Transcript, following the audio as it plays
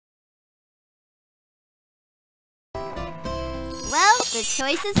The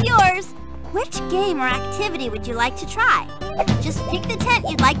choice is yours. Which game or activity would you like to try? Just pick the tent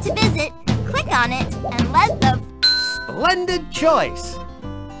you'd like to visit, click on it, and let the... Splendid choice!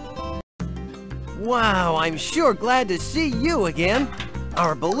 Wow, I'm sure glad to see you again.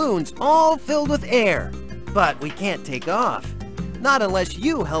 Our balloon's all filled with air, but we can't take off. Not unless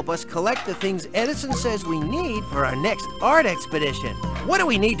you help us collect the things Edison says we need for our next art expedition. What do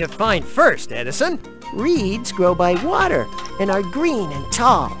we need to find first, Edison? Reeds grow by water and are green and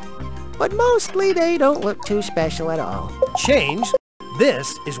tall. But mostly they don't look too special at all. Change.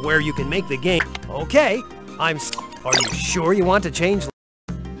 This is where you can make the game. Okay, are you sure you want to change?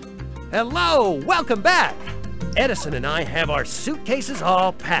 Hello, welcome back. Edison and I have our suitcases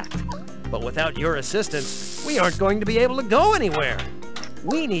all packed. But without your assistance, we aren't going to be able to go anywhere.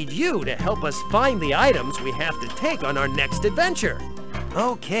 We need you to help us find the items we have to take on our next adventure.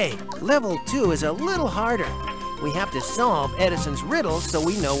 Okay, level 2 is a little harder. We have to solve Edison's riddles so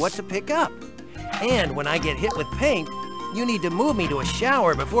we know what to pick up. And when I get hit with paint, you need to move me to a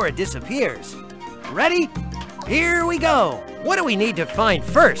shower before it disappears. Ready? Here we go. What do we need to find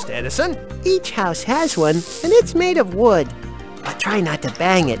first, Edison? Each house has one, and it's made of wood. But try not to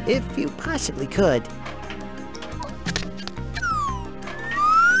bang it if you possibly could.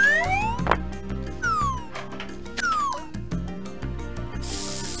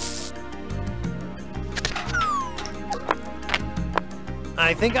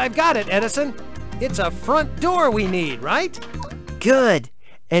 I think I've got it, Edison. It's a front door we need, right? Good.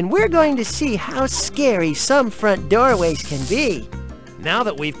 And we're going to see how scary some front doorways can be. Now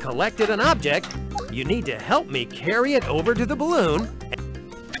that we've collected an object, you need to help me carry it over to the balloon.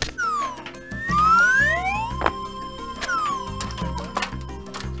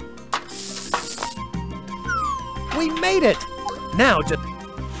 We made it! Now just...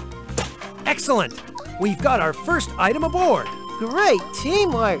 Excellent! We've got our first item aboard. Great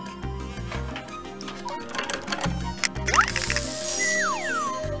teamwork!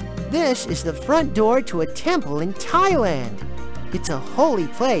 This is the front door to a temple in Thailand. It's a holy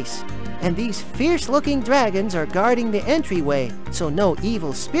place, and these fierce-looking dragons are guarding the entryway so no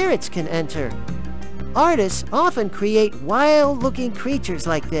evil spirits can enter. Artists often create wild-looking creatures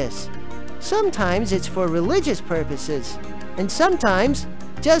like this. Sometimes it's for religious purposes, and sometimes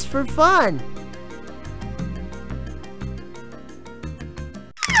just for fun.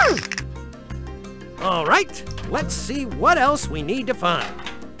 All right, let's see what else we need to find.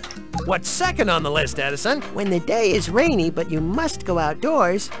 What's second on the list, Edison? When the day is rainy but you must go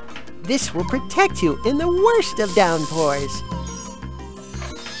outdoors, this will protect you in the worst of downpours.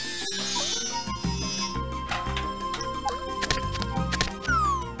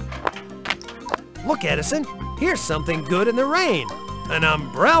 Look, Edison, here's something good in the rain. An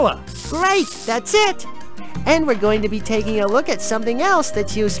umbrella. Great, that's it. And we're going to be taking a look at something else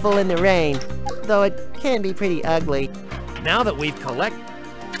that's useful in the rain, though it can be pretty ugly. Now that we've collected...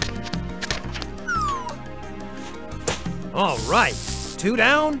 All right, 2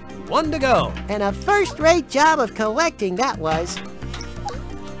 down, 1 to go. And a first-rate job of collecting that was.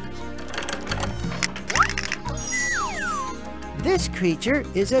 This creature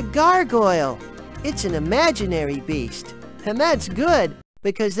is a gargoyle. It's an imaginary beast. And that's good,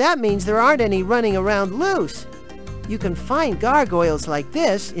 because that means there aren't any running around loose. You can find gargoyles like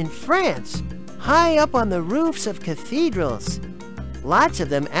this in France, high up on the roofs of cathedrals. Lots of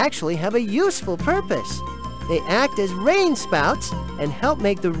them actually have a useful purpose. They act as rain spouts and help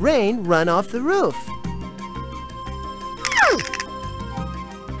make the rain run off the roof.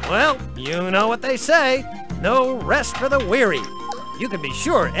 Well, you know what they say. No rest for the weary. You can be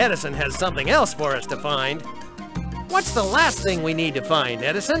sure Edison has something else for us to find. What's the last thing we need to find,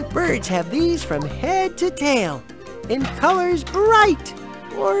 Edison? Birds have these from head to tail, in colors bright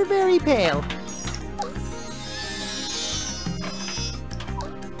or very pale.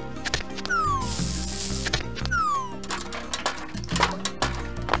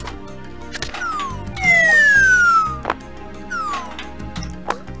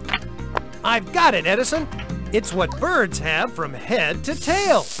 I've got it, Edison. It's what birds have from head to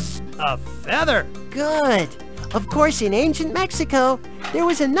tail. A feather. Good. Of course, in ancient Mexico, there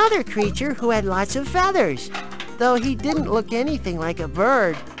was another creature who had lots of feathers, though he didn't look anything like a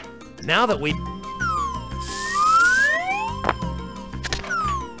bird. Now that we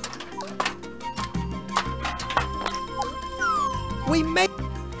made...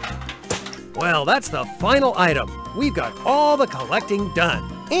 Well, that's the final item. We've got all the collecting done.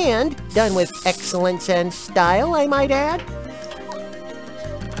 And done with excellence and style, I might add.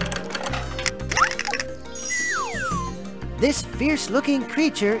 This fierce-looking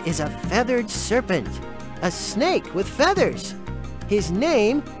creature is a feathered serpent, a snake with feathers. His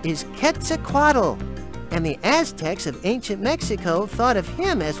name is Quetzalcoatl, and the Aztecs of ancient Mexico thought of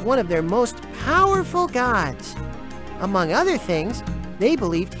him as one of their most powerful gods. Among other things, they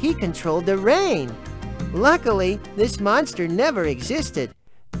believed he controlled the rain. Luckily, this monster never existed,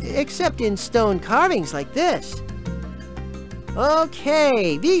 except in stone carvings like this.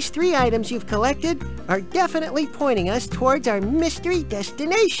 Okay, these 3 items you've collected are definitely pointing us towards our mystery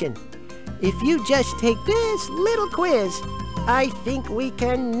destination. If you just take this little quiz, I think we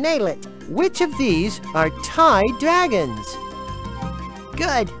can nail it. Which of these are Thai dragons?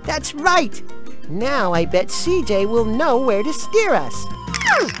 Good, that's right. Now I bet CJ will know where to steer us.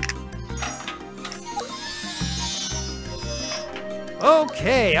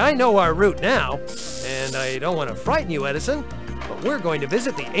 Okay, I know our route now. And I don't want to frighten you, Edison, but we're going to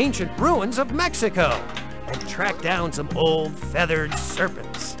visit the ancient ruins of Mexico and track down some old feathered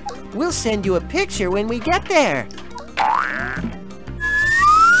serpents. We'll send you a picture when we get there.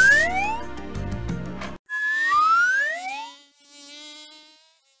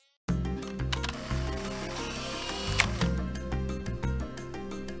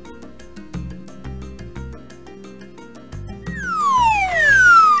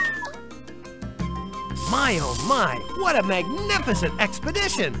 My, oh my, what a magnificent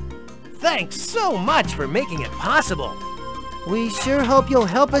expedition! Thanks so much for making it possible. We sure hope you'll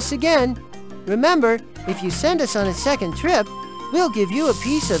help us again. Remember, if you send us on a second trip, we'll give you a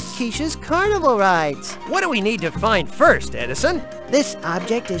piece of Keisha's carnival rides. What do we need to find first, Edison? This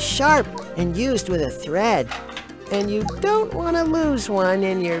object is sharp and used with a thread, and you don't want to lose one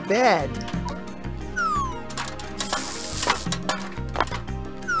in your bed.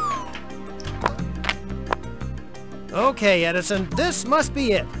 Okay, Edison, this must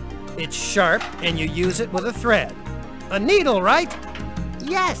be it. It's sharp and you use it with a thread. A needle, right?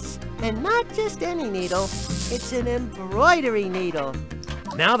 Yes, and not just any needle. It's an embroidery needle.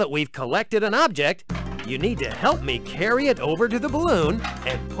 Now that we've collected an object, you need to help me carry it over to the balloon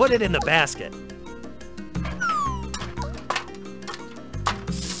and put it in the basket.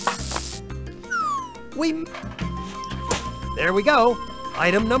 There we go.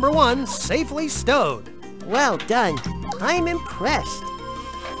 Item number 1, safely stowed. Well done. I'm impressed.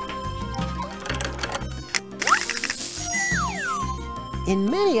 In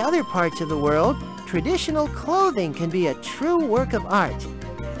many other parts of the world, traditional clothing can be a true work of art.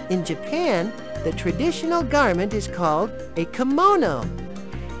 In Japan, the traditional garment is called a kimono.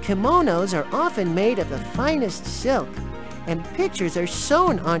 Kimonos are often made of the finest silk, and pictures are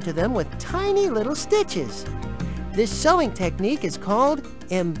sewn onto them with tiny little stitches. This sewing technique is called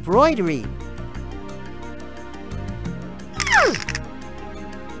embroidery.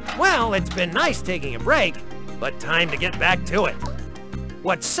 Well, it's been nice taking a break, but time to get back to it.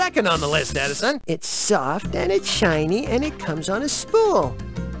 What's second on the list, Edison? It's soft and it's shiny and it comes on a spool.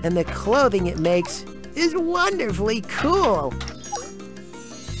 And the clothing it makes is wonderfully cool.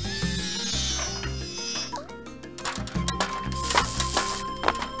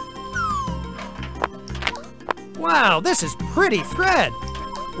 Wow, this is pretty thread.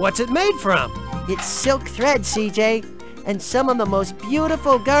 What's it made from? It's silk thread, CJ. And some of the most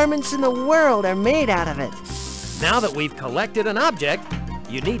beautiful garments in the world are made out of it. Now that we've collected an object,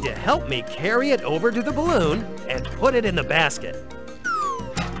 you need to help me carry it over to the balloon and put it in the basket.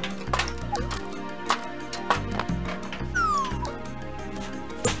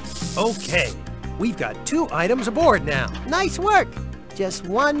 Okay, we've got 2 items aboard now. Nice work. Just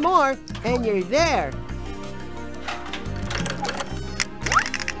one more and you're there.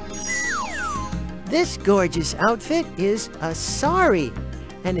 This gorgeous outfit is a sari,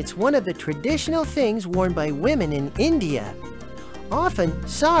 and it's one of the traditional things worn by women in India. Often,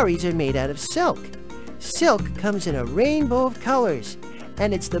 saris are made out of silk. Silk comes in a rainbow of colors,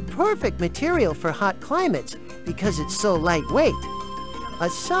 and it's the perfect material for hot climates because it's so lightweight. A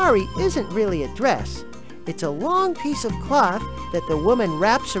sari isn't really a dress. It's a long piece of cloth that the woman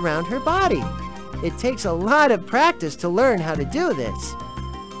wraps around her body. It takes a lot of practice to learn how to do this.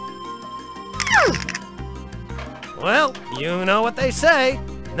 Well, you know what they say.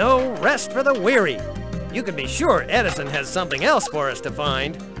 No rest for the weary. You can be sure Edison has something else for us to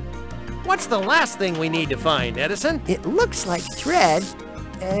find. What's the last thing we need to find, Edison? It looks like thread,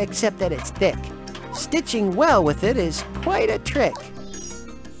 except that it's thick. Stitching well with it is quite a trick.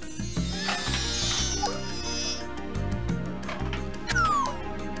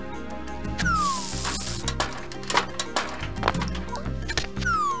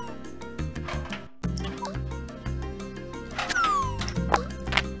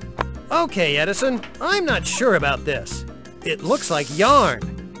 Okay, Edison, I'm not sure about this. It looks like yarn.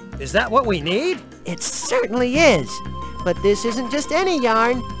 Is that what we need? It certainly is. But this isn't just any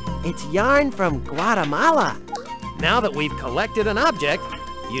yarn. It's yarn from Guatemala. Now that we've collected an object,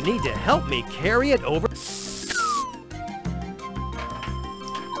 you need to help me carry it over.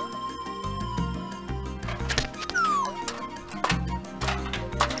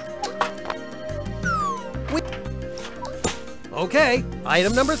 Okay,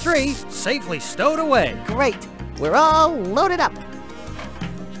 item number 3, safely stowed away. Great. We're all loaded up.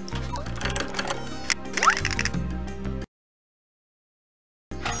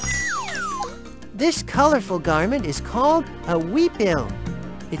 This colorful garment is called a huipil.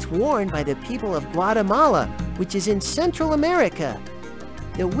 It's worn by the people of Guatemala, which is in Central America.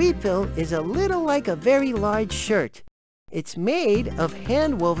 The huipil is a little like a very large shirt. It's made of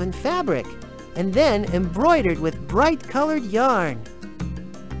hand-woven fabric and then embroidered with bright-colored yarn.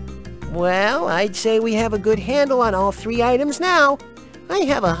 Well, I'd say we have a good handle on all 3 items now. I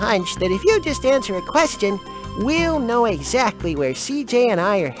have a hunch that if you just answer a question, we'll know exactly where CJ and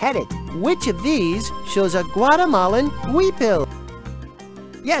I are headed. Which of these shows a Guatemalan huipil?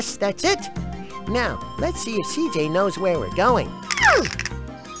 Yes, that's it. Now, let's see if CJ knows where we're going.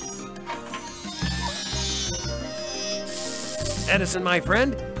 Edison, my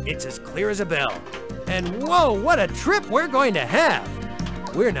friend, it's as clear as a bell. And whoa, what a trip we're going to have!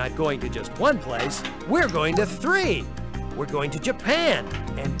 We're not going to just one place, we're going to 3. We're going to Japan,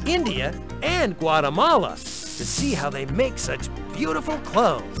 and India, and Guatemala to see how they make such beautiful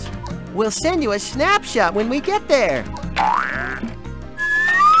clothes. We'll send you a snapshot when we get there.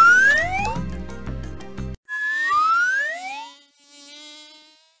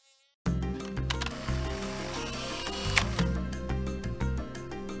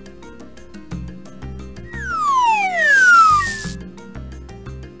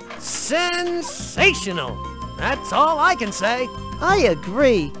 Sensational! That's all I can say. I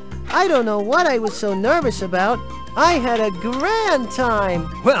agree. I don't know what I was so nervous about. I had a grand time.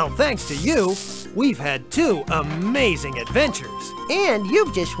 Well, thanks to you, we've had 2 amazing adventures. And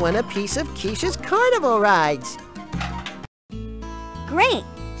you've just won a piece of Keisha's carnival rides. Great!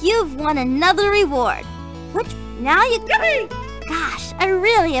 You've won another reward. Now you... Gosh, I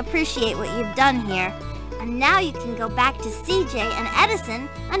really appreciate what you've done here. And now you can go back to CJ and Edison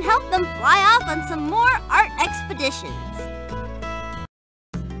and help them fly off on some more art expeditions.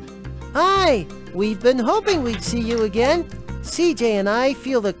 Hi! We've been hoping we'd see you again. CJ and I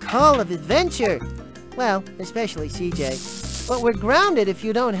feel the call of adventure. Well, especially CJ. But we're grounded if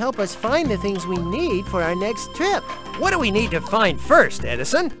you don't help us find the things we need for our next trip. What do we need to find first,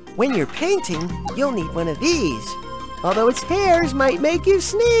 Edison? When you're painting, you'll need one of these. Although its hairs might make you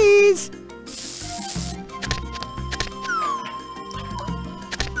sneeze.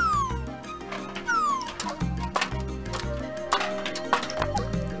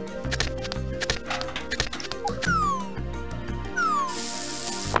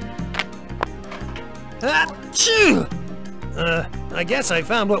 Achoo! I guess I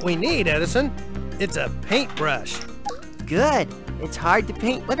found what we need, Edison. It's a paintbrush. Good. It's hard to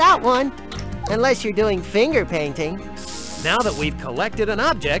paint without one. Unless you're doing finger painting. Now that we've collected an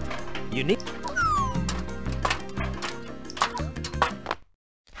object, you need...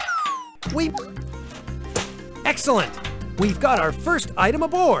 Excellent! We've got our first item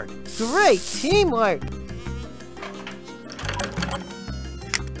aboard. Great teamwork.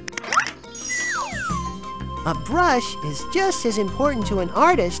 A brush is just as important to an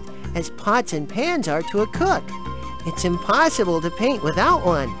artist as pots and pans are to a cook. It's impossible to paint without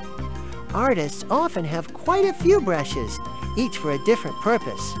one. Artists often have quite a few brushes, each for a different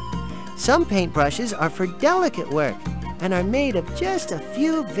purpose. Some paintbrushes are for delicate work and are made of just a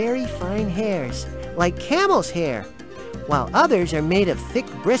few very fine hairs, like camel's hair, while others are made of thick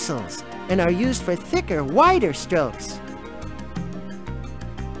bristles and are used for thicker, wider strokes.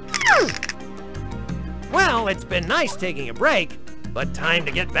 Well, it's been nice taking a break, but time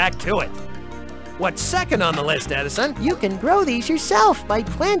to get back to it. What's second on the list, Edison? You can grow these yourself by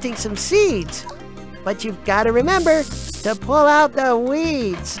planting some seeds. But you've got to remember to pull out the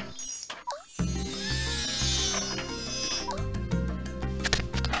weeds.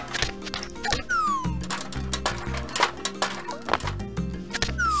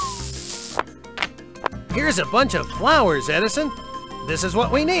 Here's a bunch of flowers, Edison. This is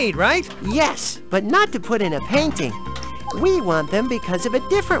what we need, right? Yes, but not to put in a painting. We want them because of a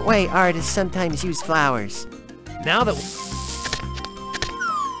different way artists sometimes use flowers. Now that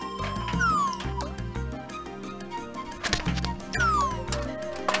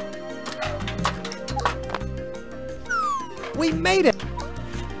we made it!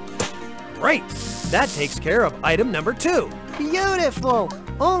 Great! That takes care of item number 2. Beautiful!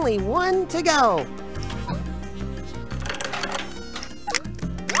 Only one to go.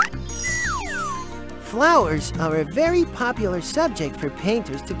 Flowers are a very popular subject for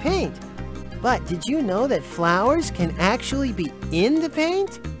painters to paint. But did you know that flowers can actually be in the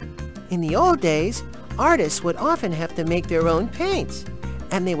paint? In the old days, artists would often have to make their own paints,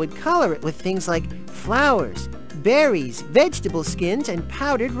 and they would color it with things like flowers, berries, vegetable skins, and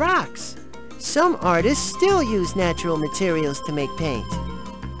powdered rocks. Some artists still use natural materials to make paint.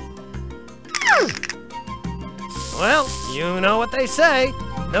 Well, you know what they say.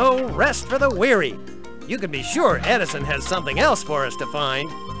 No rest for the weary. You can be sure Edison has something else for us to find.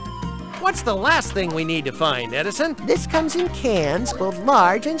 What's the last thing we need to find, Edison? This comes in cans, both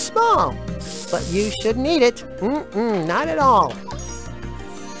large and small. But you shouldn't eat it. Not at all.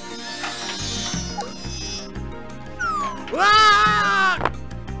 Ah!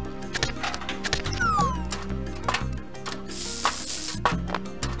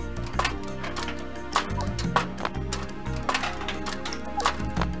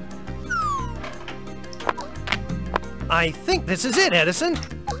 I think this is it, Edison.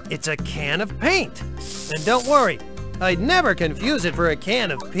 It's a can of paint. And don't worry, I'd never confuse it for a can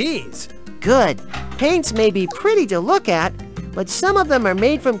of peas. Good. Paints may be pretty to look at, but some of them are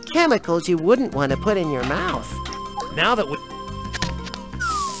made from chemicals you wouldn't want to put in your mouth. Now that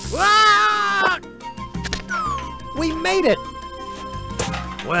Ah! We made it!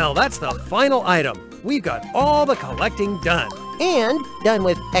 Well, that's the final item. We've got all the collecting done. And done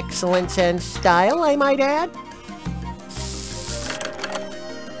with excellence and style, I might add.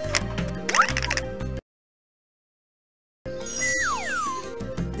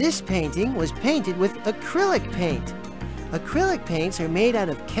 This painting was painted with acrylic paint. Acrylic paints are made out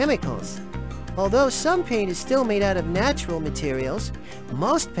of chemicals. Although some paint is still made out of natural materials,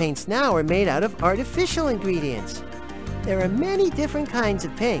 most paints now are made out of artificial ingredients. There are many different kinds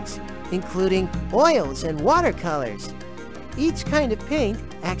of paints, including oils and watercolors. Each kind of paint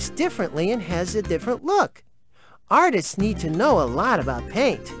acts differently and has a different look. Artists need to know a lot about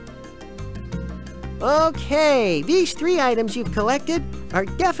paint. Okay, these 3 items you've collected are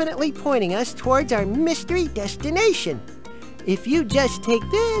definitely pointing us towards our mystery destination. If you just take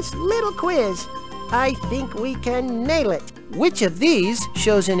this little quiz, I think we can nail it. Which of these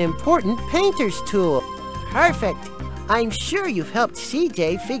shows an important painter's tool? Perfect. I'm sure you've helped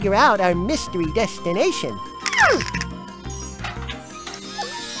CJ figure out our mystery destination.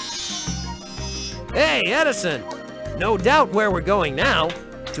 Hey, Edison! No doubt where we're going now,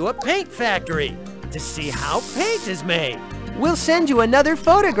 to a paint factory, to see how paint is made. We'll send you another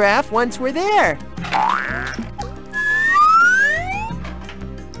photograph once we're there.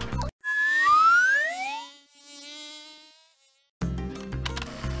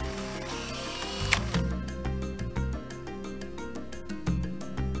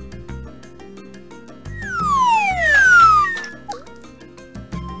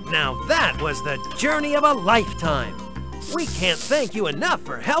 Now that was the journey of a lifetime. We can't thank you enough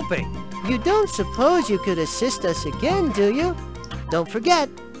for helping. You don't suppose you could assist us again, do you? Don't forget,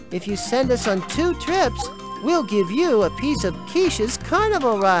 if you send us on 2 trips, we'll give you a piece of Keisha's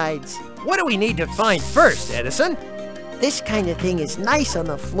carnival rides. What do we need to find first, Edison? This kind of thing is nice on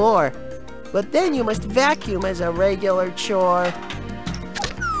the floor, but then you must vacuum as a regular chore.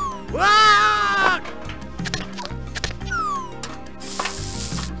 Ah!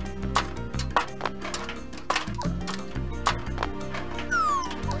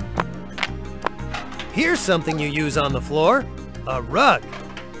 Here's something you use on the floor, a rug.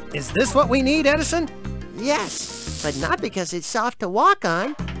 Is this what we need, Edison? Yes, but not because it's soft to walk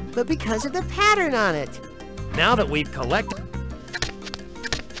on, but because of the pattern on it. Now that we've collected...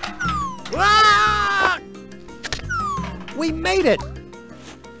 Ah! We made it!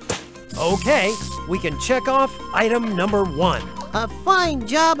 Okay, we can check off item number 1. A fine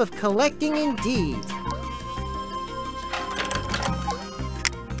job of collecting indeed.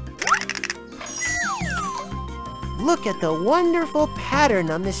 Look at the wonderful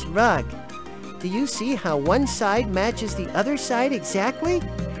pattern on this rug. Do you see how one side matches the other side exactly?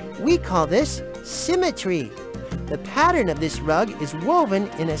 We call this symmetry. The pattern of this rug is woven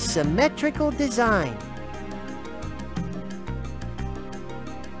in a symmetrical design.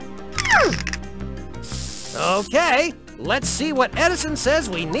 Okay, let's see what Edison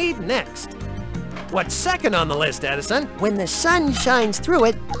says we need next. What's second on the list, Edison? When the sun shines through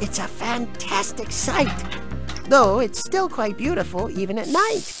it, it's a fantastic sight. Though it's still quite beautiful even at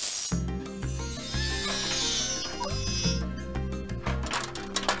night.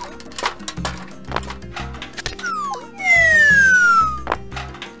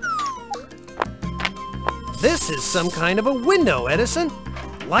 This is some kind of a window, Edison.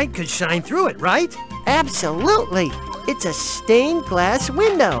 Light could shine through it, right? Absolutely. It's a stained glass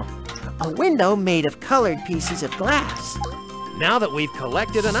window. A window made of colored pieces of glass. Now that we've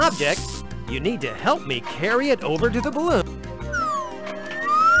collected an object, you need to help me carry it over to the balloon.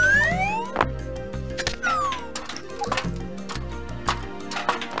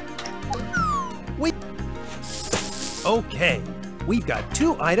 Okay, we've got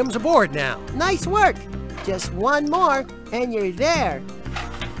 2 items aboard now. Nice work! Just one more, and you're there.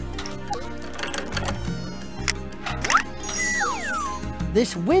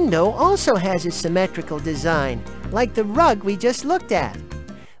 This window also has a symmetrical design, like the rug we just looked at.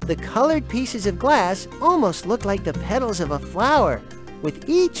 The colored pieces of glass almost look like the petals of a flower, with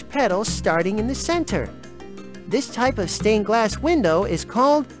each petal starting in the center. This type of stained glass window is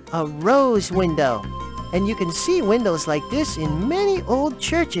called a rose window, and you can see windows like this in many old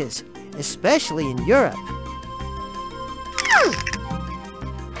churches, especially in Europe.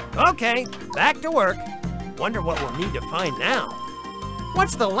 Okay, back to work. Wonder what we'll need to find now.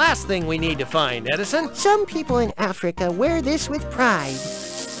 What's the last thing we need to find, Edison? Some people in Africa wear this with pride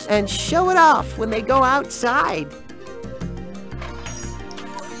and show it off when they go outside.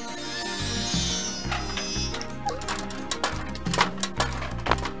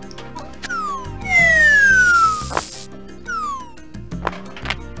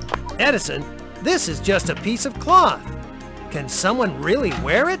 Edison, this is just a piece of cloth. Can someone really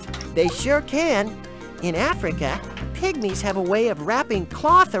wear it? They sure can. In Africa, pygmies have a way of wrapping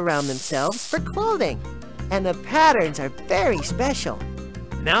cloth around themselves for clothing, and the patterns are very special.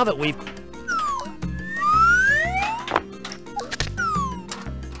 Now that we've...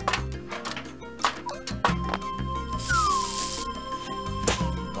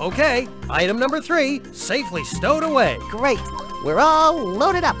 Okay, item number 3, safely stowed away. Great, we're all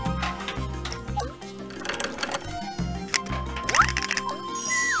loaded up.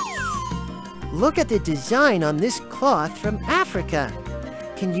 Look at the design on this cloth from Africa.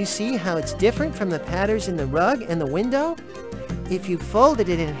 Can you see how it's different from the patterns in the rug and the window? If you folded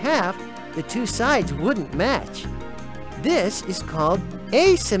it in half, the 2 sides wouldn't match. This is called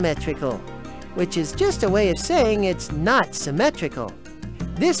asymmetrical, which is just a way of saying it's not symmetrical.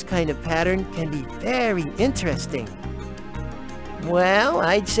 This kind of pattern can be very interesting. Well,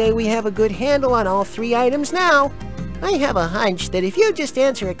 I'd say we have a good handle on all 3 items now. I have a hunch that if you just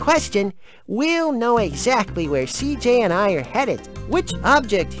answer a question, we'll know exactly where CJ and I are headed. Which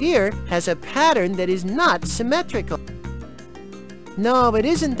object here has a pattern that is not symmetrical? No, but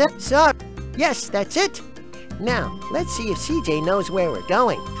isn't that so? Yes, that's it. Now, let's see if CJ knows where we're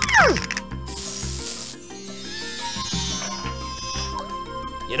going.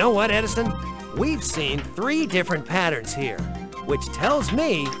 You know what, Edison? We've seen 3 different patterns here, which tells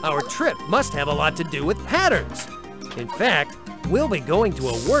me our trip must have a lot to do with patterns. In fact, we'll be going to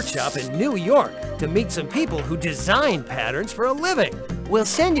a workshop in New York to meet some people who design patterns for a living. We'll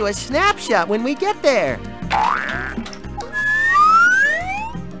send you a snapshot when we get there.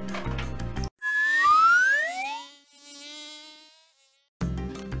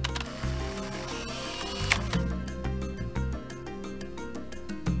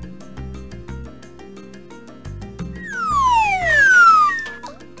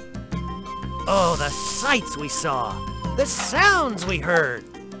 Oh, the sights we saw, the sounds we heard.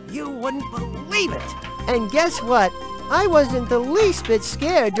 You wouldn't believe it. And guess what? I wasn't the least bit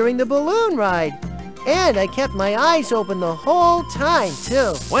scared during the balloon ride. And I kept my eyes open the whole time,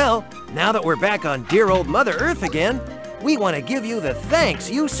 too. Well, now that we're back on dear old Mother Earth again, we want to give you the thanks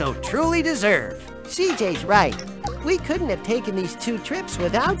you so truly deserve. CJ's right. We couldn't have taken these 2 trips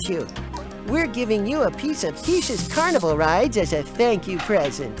without you. We're giving you a piece of Keisha's carnival rides as a thank you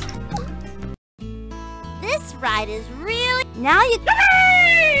present. This ride is really... Now you...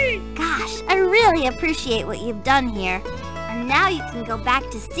 Gosh, I really appreciate what you've done here. And now you can go back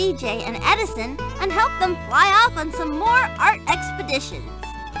to CJ and Edison and help them fly off on some more art expeditions.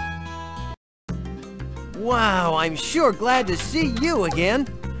 Wow, I'm sure glad to see you again.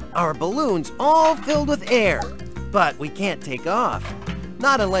 Our balloon's all filled with air, but we can't take off.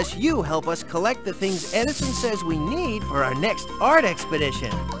 Not unless you help us collect the things Edison says we need for our next art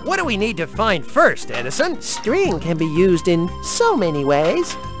expedition. What do we need to find first, Edison? String can be used in so many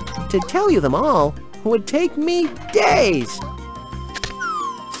ways. To tell you them all would take me days.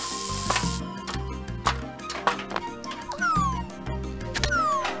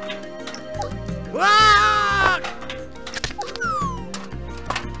 Ah!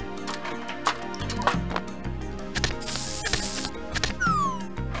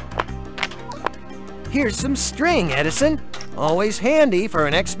 Here's some string, Edison. Always handy for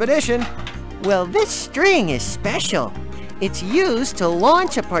an expedition. Well, this string is special. It's used to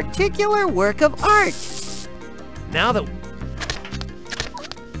launch a particular work of art. Now that...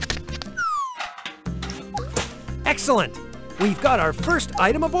 Excellent! We've got our first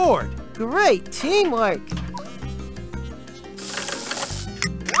item aboard. Great teamwork!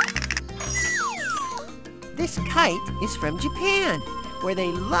 This kite is from Japan, where they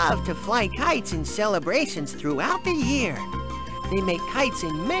love to fly kites in celebrations throughout the year. They make kites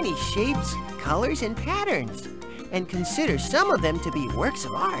in many shapes, colors, and patterns, and consider some of them to be works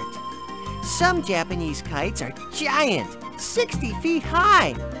of art. Some Japanese kites are giant, 60 feet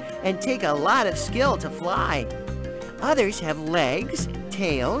high, and take a lot of skill to fly. Others have legs,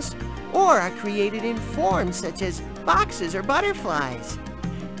 tails, or are created in forms such as boxes or butterflies.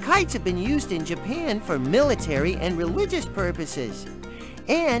 Kites have been used in Japan for military and religious purposes,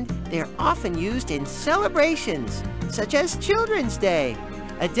 and they're often used in celebrations, such as Children's Day,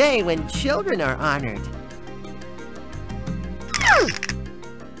 a day when children are honored.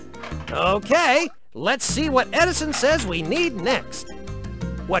 Okay, let's see what Edison says we need next.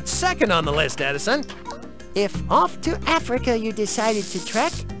 What's second on the list, Edison? If off to Africa you decided to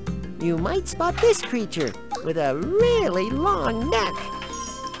trek, you might spot this creature with a really long neck.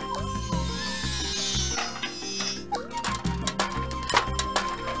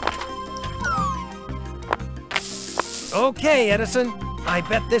 Okay, Edison, I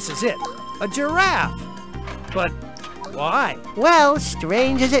bet this is it. A giraffe. But why? Well,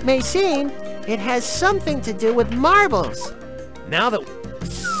 strange as it may seem, it has something to do with marbles. Now that...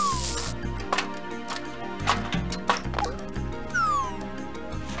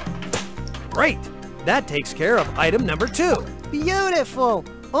 Great! That takes care of item number 2. Beautiful!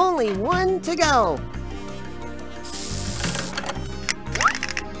 Only one to go.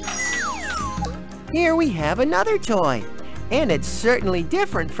 Here we have another toy, and it's certainly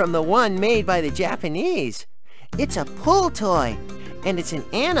different from the one made by the Japanese. It's a pull toy, and it's an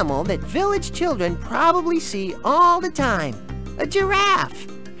animal that village children probably see all the time, a giraffe.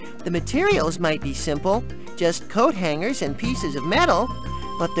 The materials might be simple, just coat hangers and pieces of metal,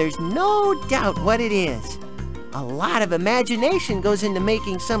 but there's no doubt what it is. A lot of imagination goes into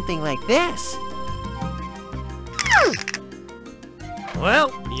making something like this.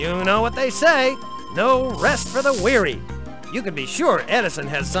 Well, you know what they say. No rest for the weary. You can be sure Edison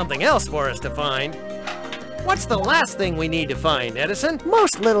has something else for us to find. What's the last thing we need to find, Edison?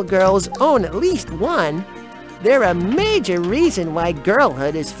 Most little girls own at least one. They're a major reason why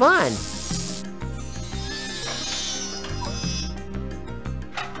girlhood is fun.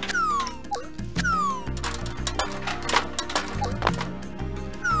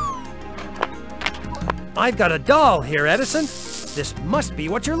 I've got a doll here, Edison. This must be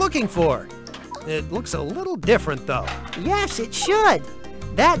what you're looking for. It looks a little different, though. Yes, it should.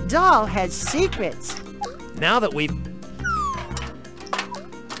 That doll has secrets. Now that we've...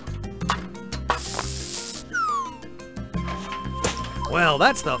 Well,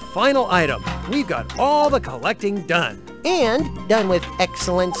 that's the final item. We've got all the collecting done. And done with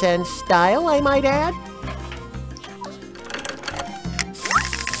excellence and style, I might add.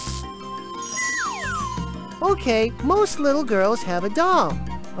 Okay, most little girls have a doll,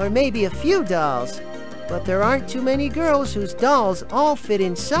 or maybe a few dolls. But there aren't too many girls whose dolls all fit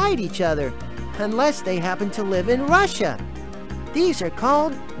inside each other, unless they happen to live in Russia. These are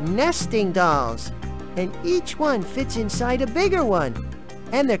called nesting dolls, and each one fits inside a bigger one.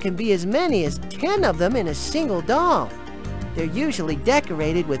 And there can be as many as 10 of them in a single doll. They're usually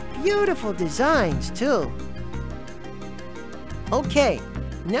decorated with beautiful designs, too. Okay,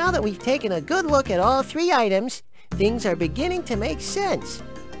 now that we've taken a good look at all 3 items, things are beginning to make sense.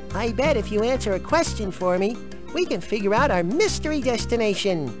 I bet if you answer a question for me, we can figure out our mystery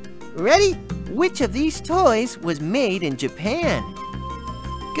destination. Ready? Which of these toys was made in Japan?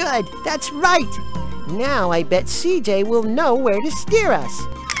 Good, that's right. Now I bet CJ will know where to steer us.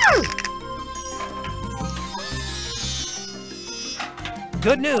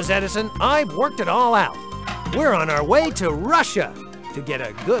 Good news, Edison. I've worked it all out. We're on our way to Russia to get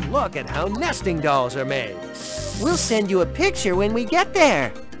a good look at how nesting dolls are made. We'll send you a picture when we get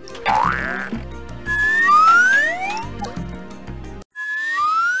there.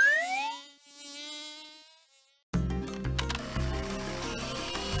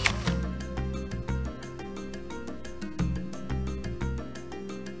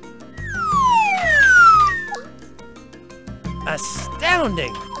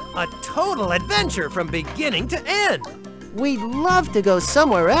 Astounding! A total adventure from beginning to end! We'd love to go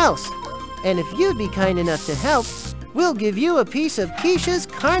somewhere else. And if you'd be kind enough to help, we'll give you a piece of Keisha's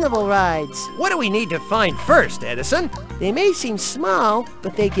carnival rides. What do we need to find first, Edison? They may seem small,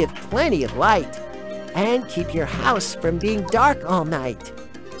 but they give plenty of light. And keep your house from being dark all night.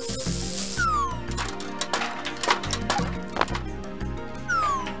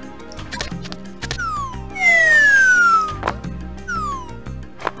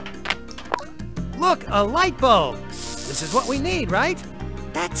 Look, a light bulb. This is what we need, right?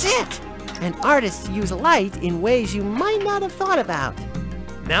 That's it! And artists use light in ways you might not have thought about.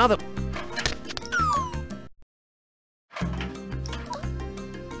 Now that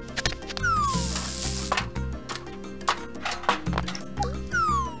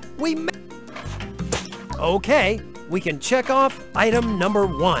we Okay, we can check off item number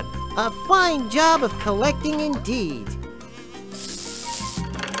 1. A fine job of collecting indeed.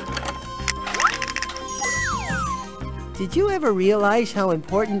 Did you ever realize how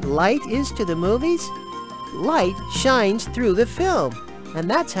important light is to the movies? Light shines through the film, and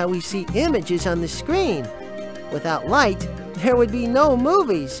that's how we see images on the screen. Without light, there would be no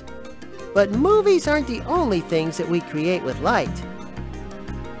movies. But movies aren't the only things that we create with light.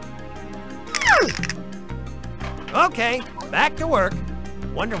 Okay, back to work.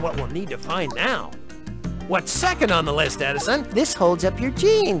 Wonder what we'll need to find now. What's second on the list, Edison? This holds up your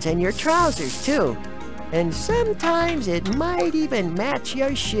jeans and your trousers, too. And sometimes it might even match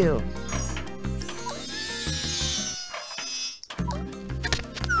your shoe.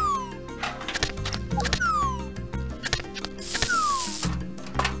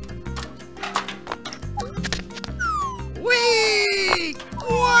 Whee!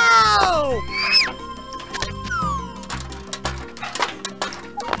 Whoa!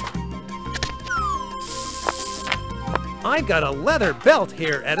 I've got a leather belt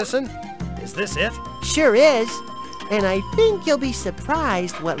here, Edison. Is this it? Sure is. And I think you'll be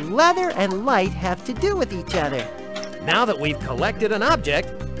surprised what leather and light have to do with each other. Now that we've collected an object,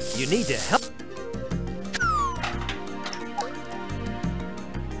 you need to help.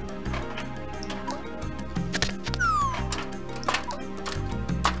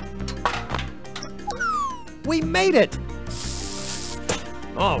 We made it!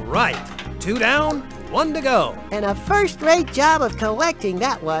 All right, 2 down, 1 to go. And a first-rate job of collecting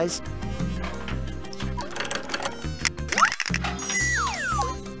that was.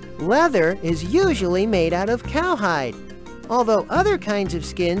 Leather is usually made out of cowhide, although other kinds of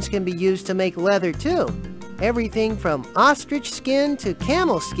skins can be used to make leather too. Everything from ostrich skin to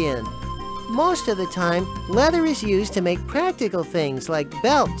camel skin. Most of the time, leather is used to make practical things like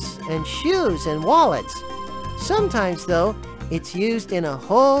belts and shoes and wallets. Sometimes, though, it's used in a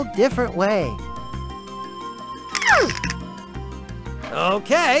whole different way.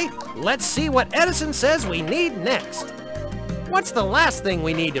 Okay, let's see what Edison says we need next. What's the last thing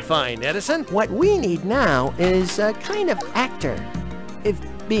we need to find, Edison? What we need now is a kind of actor. If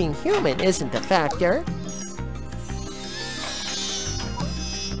being human isn't a factor.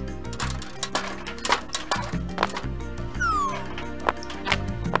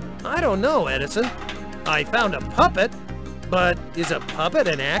 I don't know, Edison. I found a puppet, but is a puppet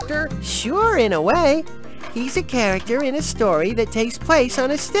an actor? Sure, in a way. He's a character in a story that takes place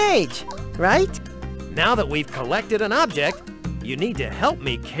on a stage, right? Now that we've collected an object, you need to help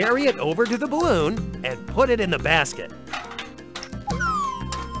me carry it over to the balloon and put it in the basket.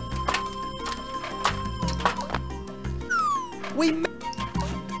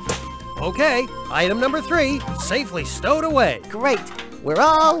 Okay, item number 3, safely stowed away. Great. We're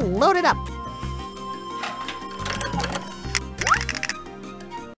all loaded up.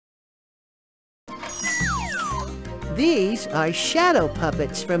 These are shadow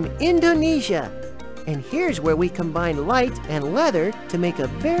puppets from Indonesia. And here's where we combine light and leather to make a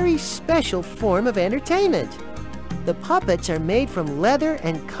very special form of entertainment. The puppets are made from leather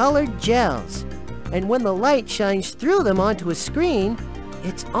and colored gels. And when the light shines through them onto a screen,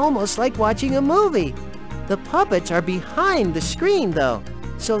 it's almost like watching a movie. The puppets are behind the screen, though,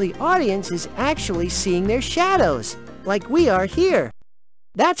 so the audience is actually seeing their shadows, like we are here.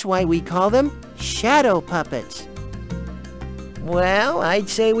 That's why we call them shadow puppets. Well, I'd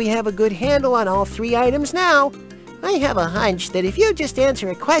say we have a good handle on all 3 items now. I have a hunch that if you just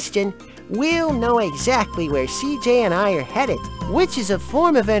answer a question, we'll know exactly where CJ and I are headed, which is a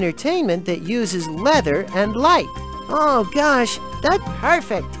form of entertainment that uses leather and light. Oh gosh, that's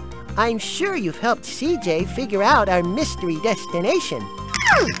perfect. I'm sure you've helped CJ figure out our mystery destination.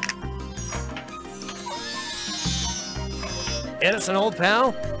 Edison, old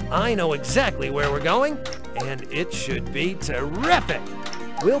pal, I know exactly where we're going, and it should be terrific.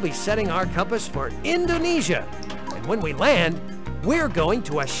 We'll be setting our compass for Indonesia, and when we land, we're going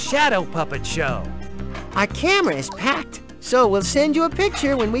to a shadow puppet show. Our camera is packed, so we'll send you a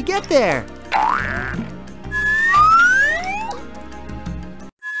picture when we get there.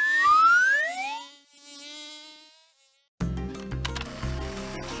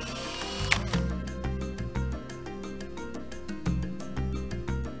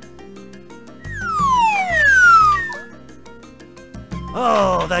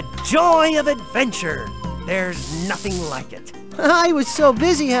 Oh, the joy of adventure! There's nothing like it. I was so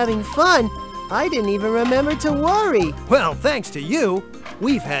busy having fun, I didn't even remember to worry. Well, thanks to you,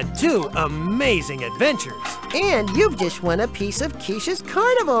 we've had 2 amazing adventures. And you've just won a piece of Keisha's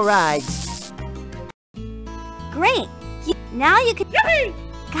carnival rides. Great. Now you can...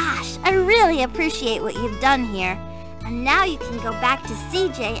 Gosh, I really appreciate what you've done here. And now you can go back to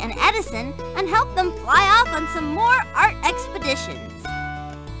CJ and Edison and help them fly off on some more art expeditions.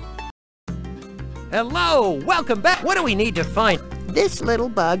 Hello, welcome back. What do we need to find? This little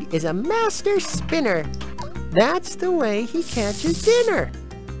bug is a master spinner. That's the way he catches dinner.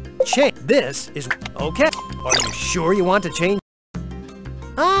 This is... Okay. Are you sure you want to change?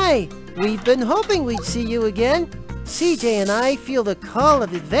 Hi, we've been hoping we'd see you again. CJ and I feel the call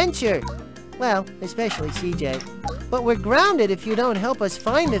of adventure. Well, especially CJ. But we're grounded if you don't help us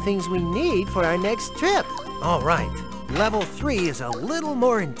find the things we need for our next trip. All right. Level 3 is a little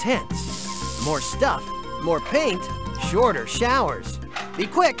more intense. More stuff, more paint, shorter showers. Be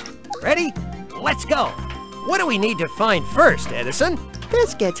quick. Ready? Let's go. What do we need to find first, Edison?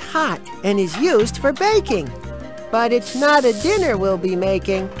 This gets hot and is used for baking. But it's not a dinner we'll be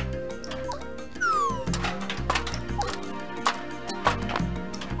making.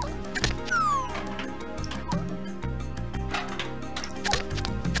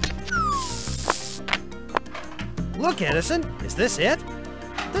 Look, Edison, is this it?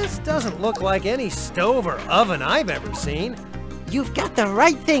 This doesn't look like any stove or oven I've ever seen. You've got the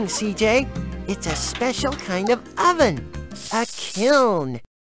right thing, CJ. It's a special kind of oven. A kiln.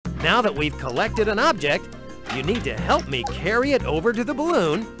 Now that we've collected an object, you need to help me carry it over to the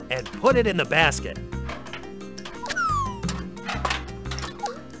balloon and put it in the basket.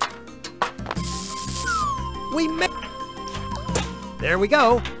 There we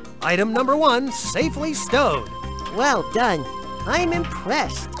go. Item number 1 safely stowed. Well done. I'm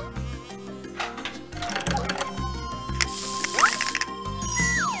impressed.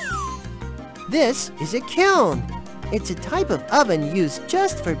 This is a kiln. It's a type of oven used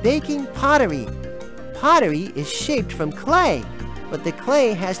just for baking pottery. Pottery is shaped from clay, but the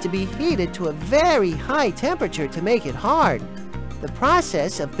clay has to be heated to a very high temperature to make it hard. The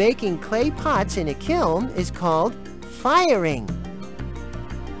process of baking clay pots in a kiln is called firing.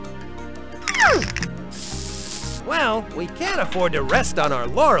 Well, we can't afford to rest on our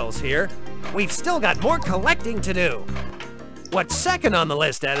laurels here. We've still got more collecting to do. What's second on the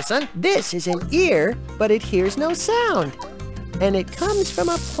list, Edison? This is an ear, but it hears no sound. And it comes from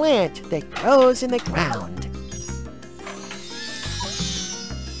a plant that grows in the ground.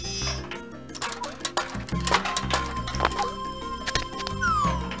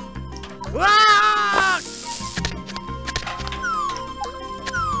 Ah!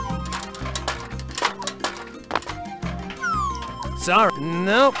 Sorry.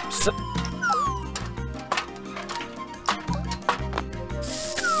 Nope.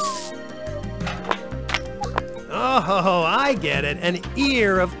 Oh, I get it. An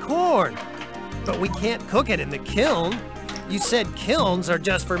ear of corn. But we can't cook it in the kiln. You said kilns are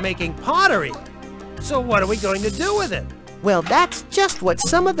just for making pottery. So what are we going to do with it? Well, that's just what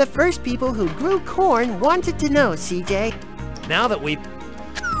some of the first people who grew corn wanted to know, CJ. Now that we've...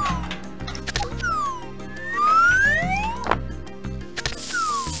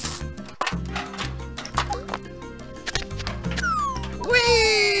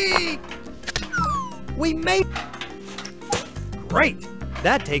 We made... Great!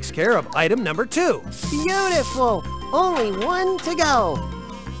 That takes care of item number 2. Beautiful! Only one to go.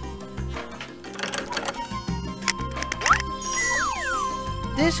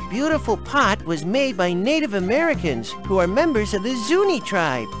 This beautiful pot was made by Native Americans who are members of the Zuni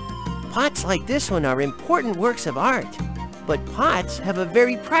tribe. Pots like this one are important works of art. But pots have a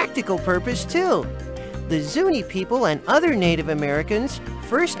very practical purpose too. The Zuni people and other Native Americans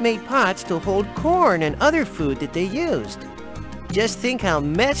first made pots to hold corn and other food that they used. Just think how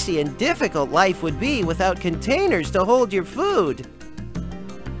messy and difficult life would be without containers to hold your food.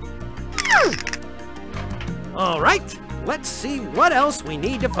 All right, let's see what else we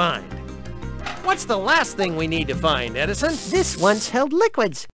need to find. What's the last thing we need to find, Edison? This once held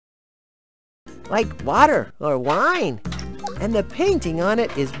liquids, like water or wine. And the painting on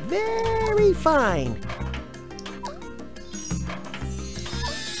it is very fine.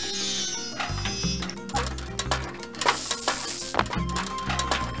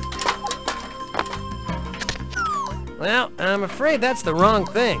 Well, I'm afraid that's the wrong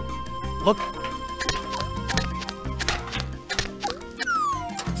thing. Look.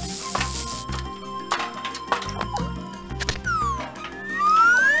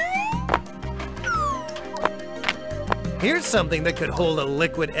 Here's something that could hold a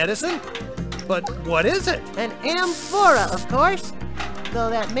liquid, Edison. But what is it? An amphora, of course. Though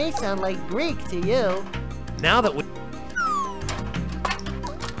that may sound like Greek to you. Now that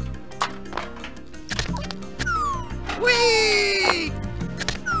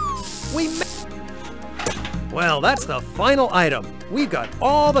Well, that's the final item. We've got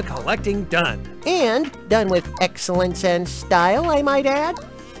all the collecting done. And done with excellence and style, I might add.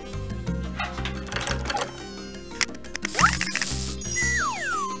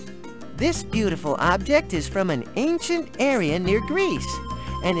 This beautiful object is from an ancient area near Greece,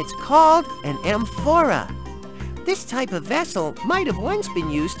 and it's called an amphora. This type of vessel might have once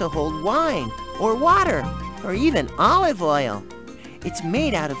been used to hold wine, or water, or even olive oil. It's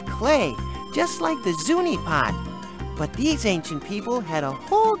made out of clay, just like the zuni pot. But these ancient people had a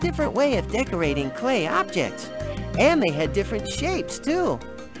whole different way of decorating clay objects, and they had different shapes too.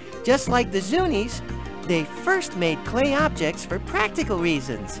 Just like the zunis, they first made clay objects for practical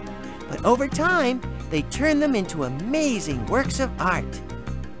reasons. But over time, they turned them into amazing works of art.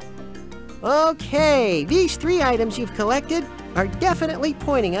 Okay, these 3 items you've collected are definitely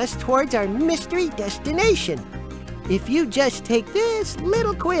pointing us towards our mystery destination. If you just take this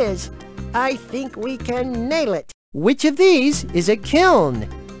little quiz, I think we can nail it. Which of these is a kiln?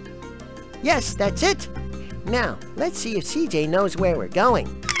 Yes, that's it. Now, let's see if CJ knows where we're going.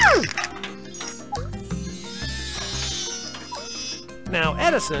 Now,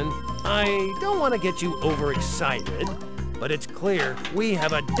 Edison, I don't want to get you overexcited, but it's clear we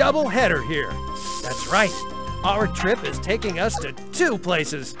have a double header here. That's right. Our trip is taking us to 2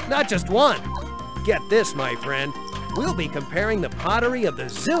 places, not just 1. Get this, my friend. We'll be comparing the pottery of the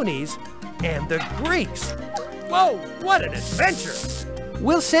Zunis and the Greeks. Whoa, what an adventure!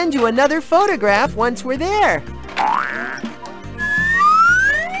 We'll send you another photograph once we're there.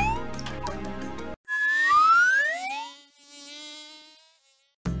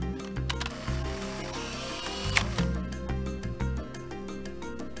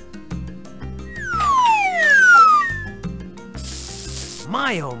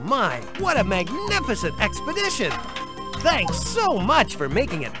 My oh my, what a magnificent expedition! Thanks so much for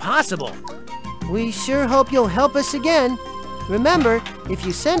making it possible. We sure hope you'll help us again. Remember, if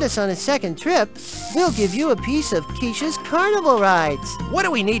you send us on a second trip, we'll give you a piece of Keisha's carnival rides. What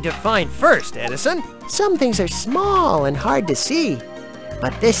do we need to find first, Edison? Some things are small and hard to see,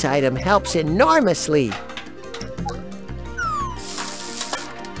 but this item helps enormously.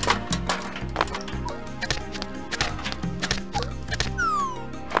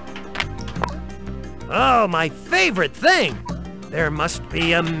 Oh, my favorite thing! There must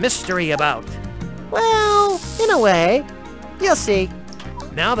be a mystery about. Well, in a way. You'll see.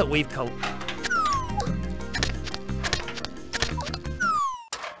 Now that we've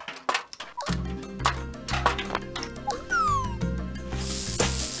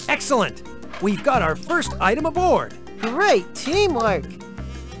Excellent! We've got our first item aboard. Great teamwork.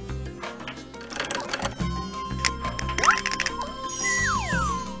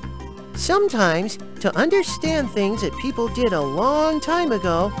 Sometimes, to understand things that people did a long time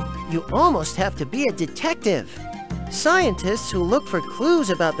ago, you almost have to be a detective. Scientists who look for clues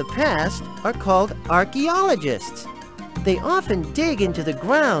about the past are called archaeologists. They often dig into the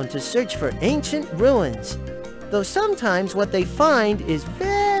ground to search for ancient ruins, though sometimes what they find is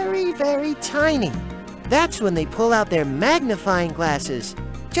very, very tiny. That's when they pull out their magnifying glasses,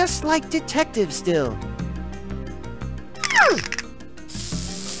 just like detectives do.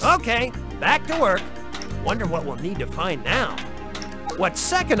 Okay, back to work. Wonder what we'll need to find now. What's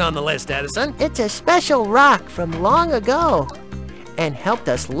second on the list, Edison? It's a special rock from long ago, and helped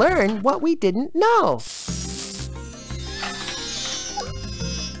us learn what we didn't know.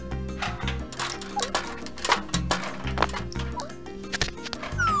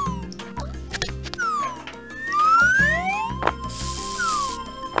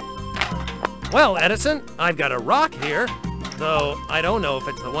 Well, Edison, I've got a rock here, though I don't know if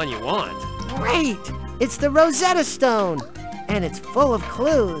it's the one you want. Great! It's the Rosetta Stone, and it's full of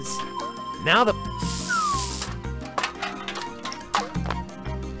clues. Now the...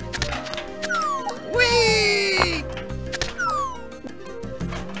 Whee!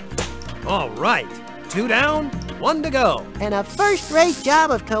 All right, 2 down, 1 to go. And a first-rate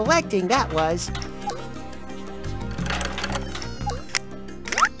job of collecting that was.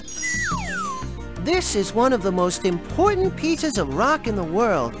 This is one of the most important pieces of rock in the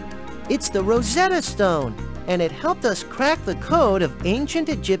world. It's the Rosetta Stone, and it helped us crack the code of ancient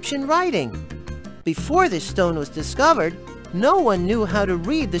Egyptian writing. Before this stone was discovered, no one knew how to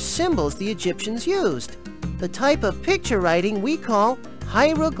read the symbols the Egyptians used, the type of picture writing we call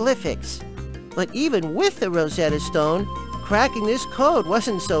hieroglyphics. But even with the Rosetta Stone, cracking this code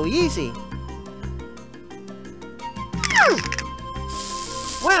wasn't so easy.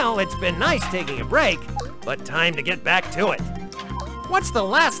 Well, it's been nice taking a break, but time to get back to it. What's the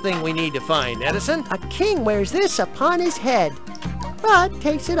last thing we need to find, Edison? A king wears this upon his head, but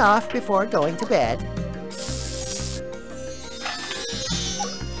takes it off before going to bed.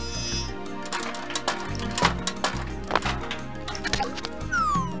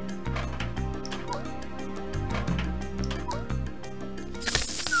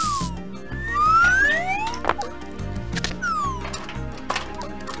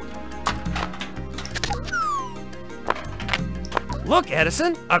 Look,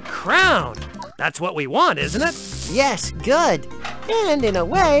 Edison, a crown! That's what we want, isn't it? Yes, good. And in a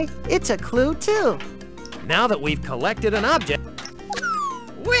way, it's a clue too. Now that we've collected an object...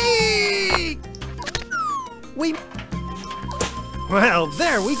 Whee! Well,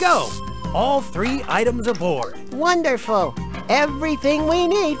 there we go. All 3 items aboard. Wonderful. Everything we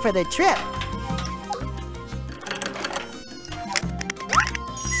need for the trip.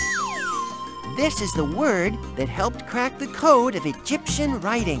 This is the word that helped crack the code of Egyptian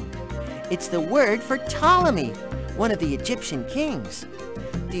writing. It's the word for Ptolemy, one of the Egyptian kings.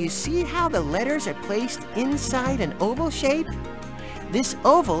 Do you see how the letters are placed inside an oval shape? This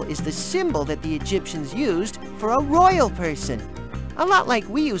oval is the symbol that the Egyptians used for a royal person. A lot like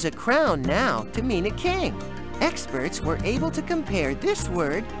we use a crown now to mean a king. Experts were able to compare this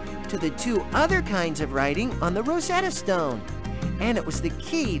word to the 2 other kinds of writing on the Rosetta Stone. And it was the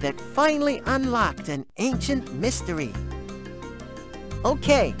key that finally unlocked an ancient mystery.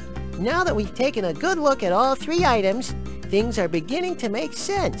 Okay, now that we've taken a good look at all 3 items, things are beginning to make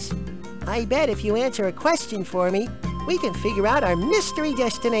sense. I bet if you answer a question for me, we can figure out our mystery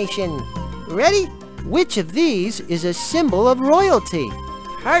destination. Ready? Which of these is a symbol of royalty?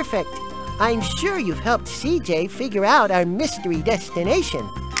 Perfect. I'm sure you've helped CJ figure out our mystery destination.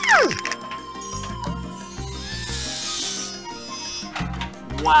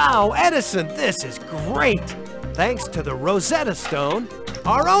 Wow, Edison, this is great! Thanks to the Rosetta Stone,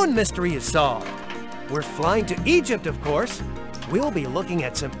 our own mystery is solved. We're flying to Egypt, of course. We'll be looking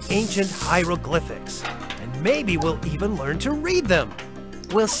at some ancient hieroglyphics, and maybe we'll even learn to read them.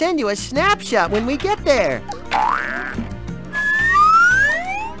 We'll send you a snapshot when we get there.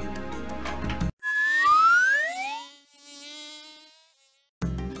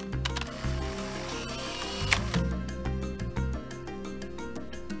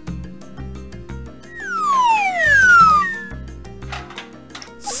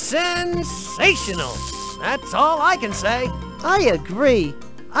 Sensational! That's all I can say. I agree.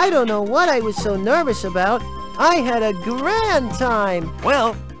 I don't know what I was so nervous about. I had a grand time.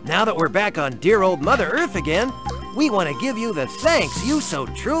 Well, now that we're back on dear old Mother Earth again, we want to give you the thanks you so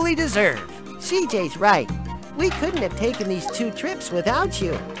truly deserve. CJ's right. We couldn't have taken these 2 trips without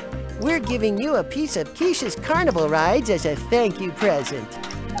you. We're giving you a piece of Keisha's carnival rides as a thank you present.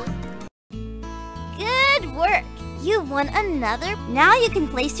 Good work. You've won another. Now you can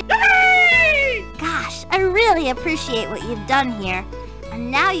place your... Gosh, I really appreciate what you've done here. And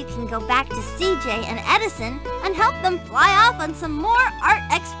now you can go back to CJ and Edison and help them fly off on some more art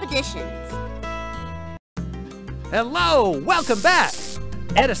expeditions. Hello, welcome back.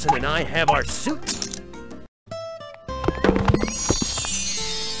 Edison and I have our suit.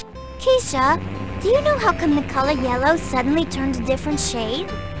 Keisha, do you know how come the color yellow suddenly turned a different shade?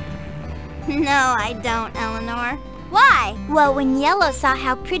 No, I don't, Eleanor. Why? Well, when Yellow saw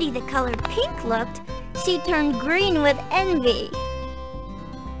how pretty the color pink looked, she turned green with envy.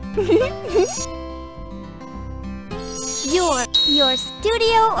 Your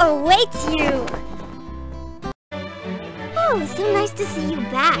studio awaits you! Oh, so nice to see you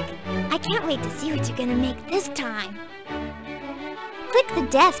back. I can't wait to see what you're gonna make this time. Click the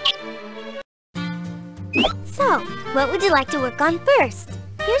desk. So, what would you like to work on first?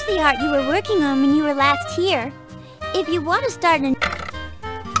 Here's the art you were working on when you were last here. If you want to start it.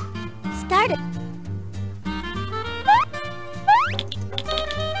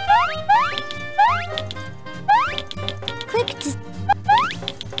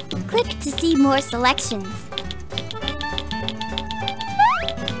 Click to see more selections.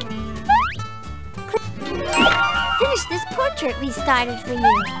 Finish this portrait we started for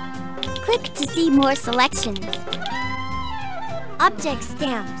you. Click to see more selections. Object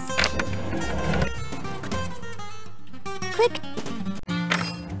stamps. Click.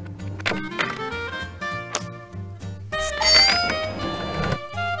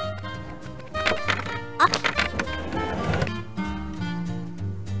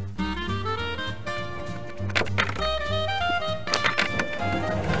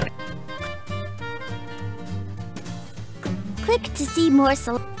 Click to see more.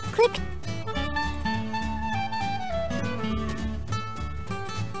 Click.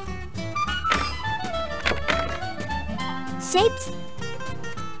 Shapes.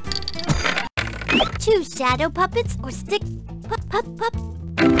 Choose shadow puppets or stick. Pup.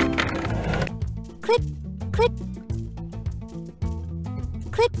 Click. Click.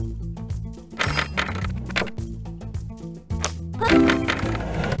 Click. Pup.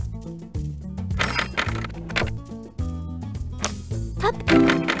 Pup.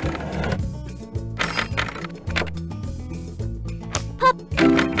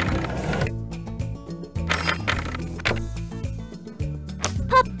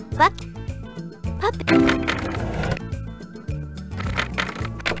 Pup. Buck. Pup.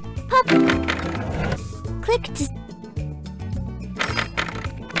 Pup. Click to.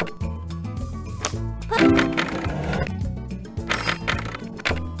 Pup.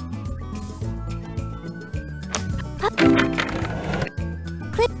 Pup.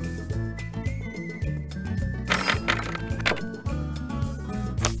 Click.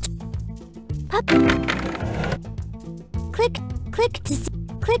 Pup.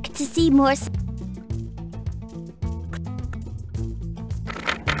 Click to see more.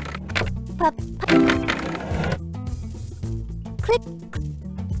 Pup. Click.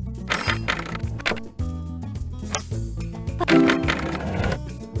 Pup.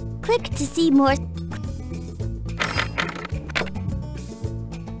 Click to see more.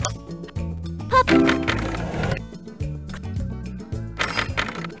 Pup.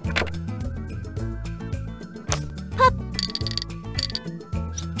 Pup.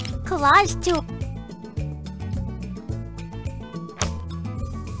 Collage tool.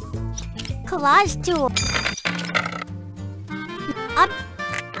 Collage tool. Up.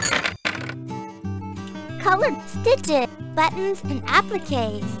 Colored stitches, buttons, and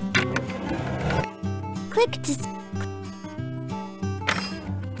appliques. Click to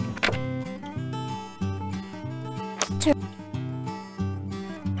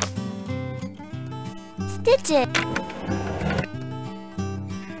stitch it.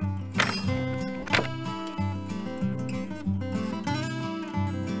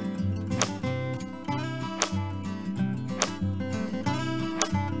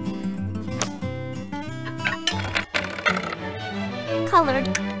 Colored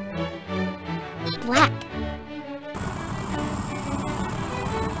black.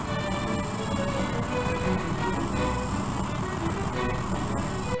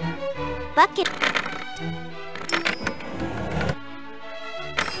 Bucket.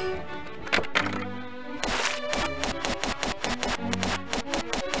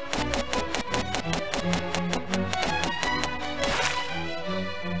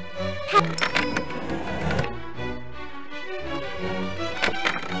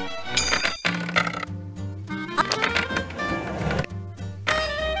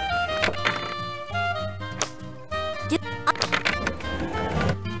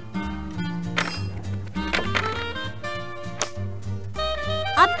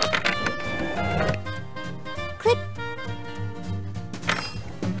 Up. Click.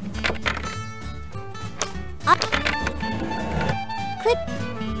 Up. Click.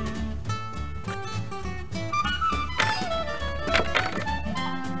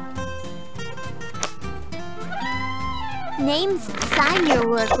 Names. Sign your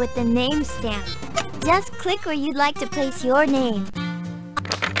work with the name stamp. Just click where you'd like to place your name.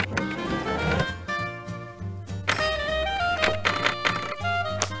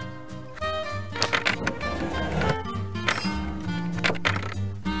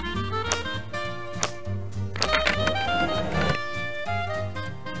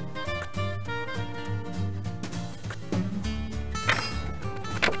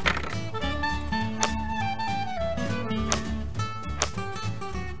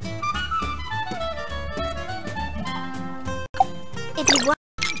 If you want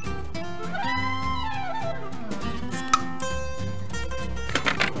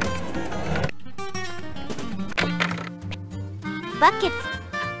buckets.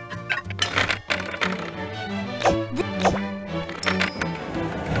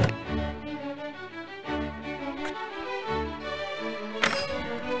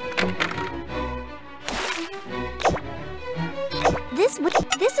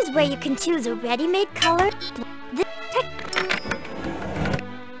 This is where you can choose a ready-made color.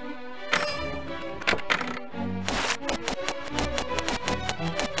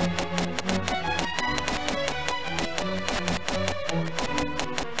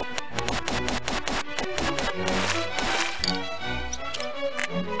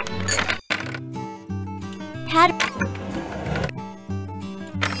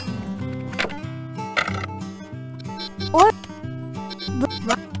 Or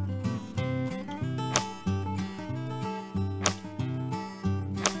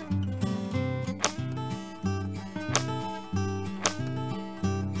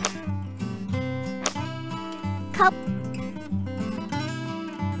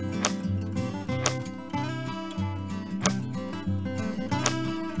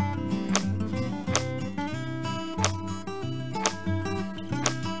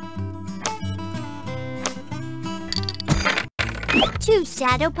Choose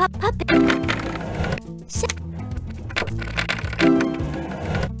Shadow Puppet.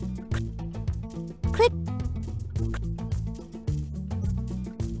 Click.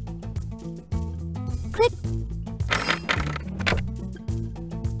 Click.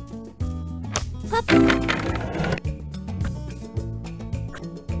 Puppet.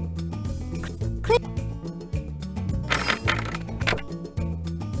 Click.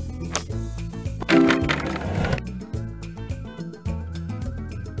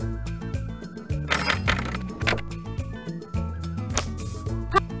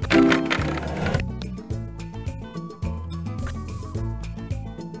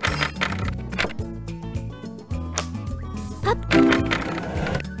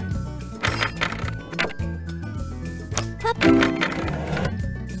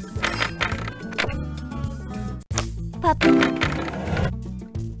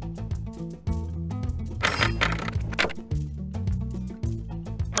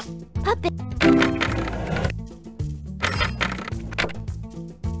 Puppet.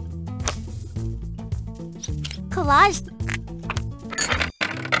 Collage.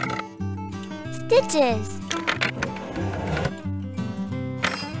 Stitches.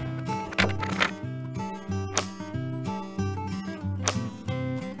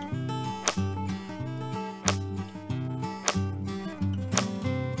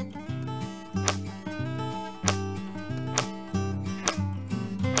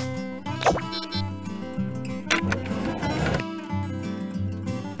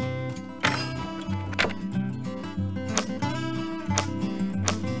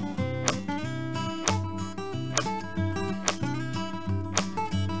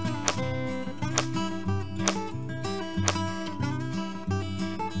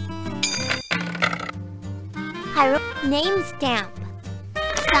 Name stamp.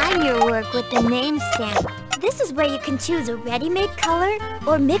 Sign your work with the name stamp. This is where you can choose a ready-made color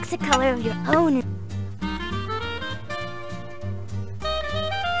or mix a color of your own.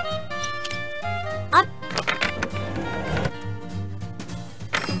 Up.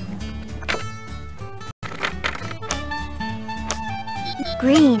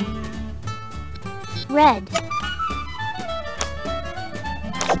 Green. Red.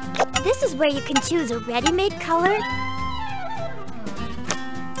 This is where you can choose a ready-made color,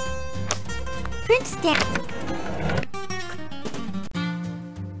 print stamp,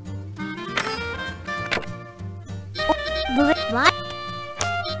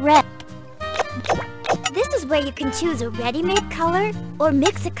 red. This is where you can choose a ready-made color or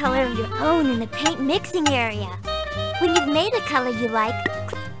mix a color of your own in the paint mixing area. When you've made a color you like,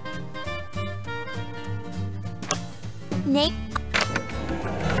 name.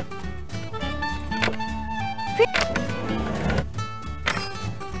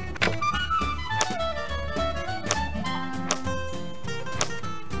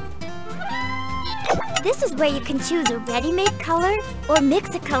 This is where you can choose a ready-made color or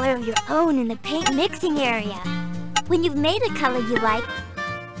mix a color of your own in the paint mixing area. When you've made a color you like,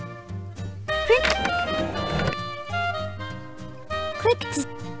 print. Click to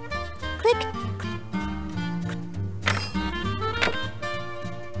click.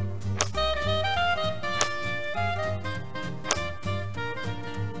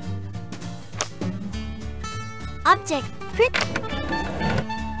 Object, print.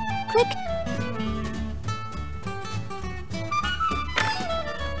 Click.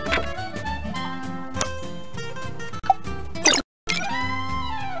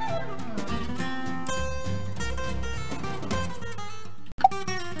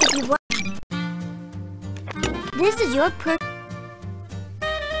 This is your Click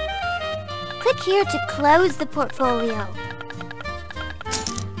here to close the portfolio.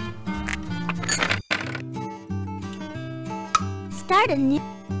 Start a new...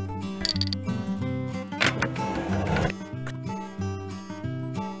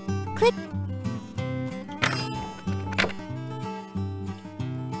 Click.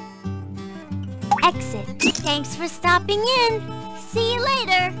 Exit. Thanks for stopping in. See you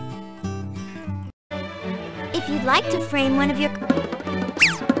later. If you'd like to frame one of your...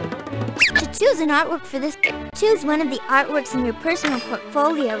 To choose an artwork for this, choose one of the artworks in your personal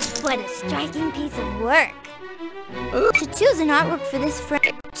portfolio. What a striking piece of work. To choose an artwork for this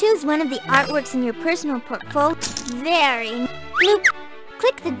frame, choose one of the artworks in your personal portfolio. Very loop.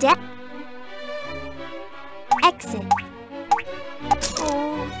 Click the deck. Exit.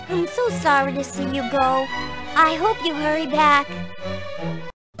 Oh, I'm so sorry to see you go. I hope you hurry back.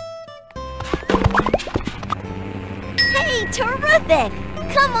 Hey, terrific!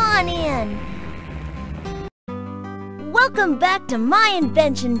 Come on in. Welcome back to my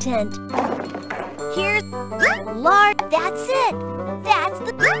invention tent. Here's large. That's it. That's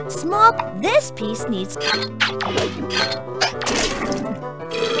the small. This piece needs.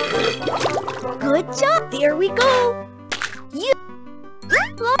 Good job. There we go. You.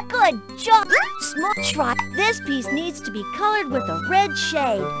 Good job. Small try. This piece needs to be colored with a red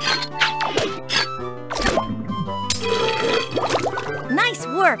shade. Nice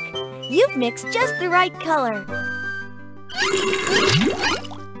work. You've mixed just the right color.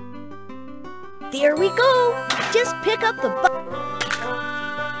 There we go. Just pick up the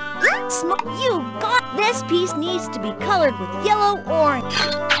You got this piece needs to be colored with yellow-orange.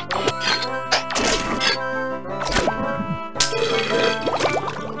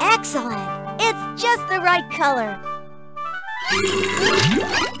 Excellent. It's just the right color.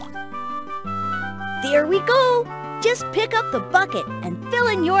 There we go. Just pick up the bucket and fill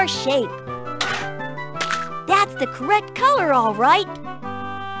in your shape. That's the correct color, all right.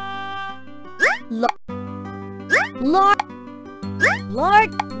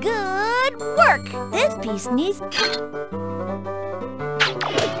 Large, good work. This piece needs.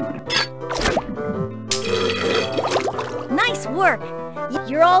 Nice work.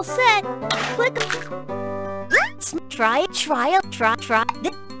 You're all set. Click. Try.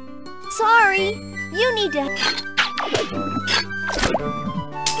 Sorry, you need to.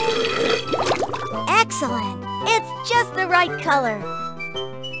 Excellent. It's just the right color.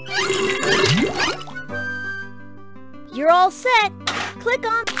 You're all set. Click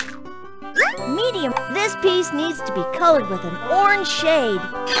on medium. This piece needs to be colored with an orange shade.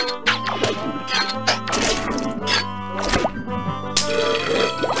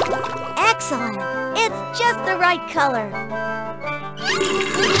 Excellent. It's just the right color.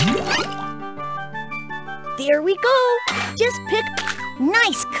 There we go. Just pick.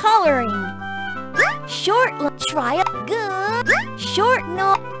 Nice coloring. Short. Try it. Good. Short.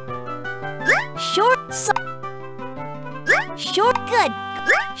 No. Short. Short. Good.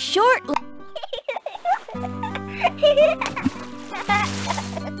 Short.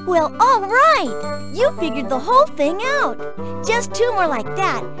 Well, all right. You figured the whole thing out. Just 2 more like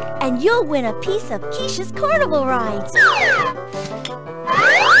that, and you'll win a piece of Keisha's carnival rides.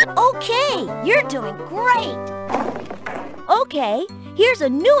 Okay, you're doing great. Okay, here's a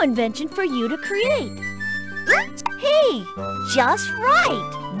new invention for you to create. Hey, just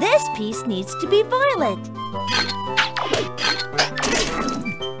right. This piece needs to be violet.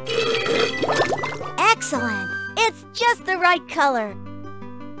 Excellent. It's just the right color.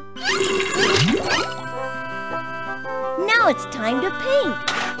 Now it's time to paint.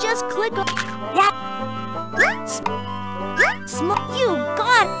 Just click on that. You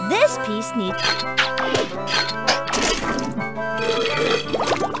got it. This piece needs.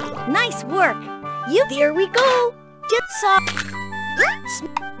 Nice work. There we go. Just soft.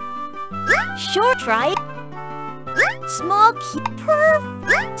 Short. Try it. Small.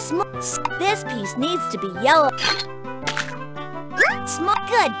 Perfect. Small. This piece needs to be yellow. Small.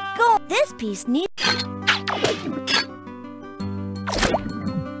 Good. Go. This piece needs.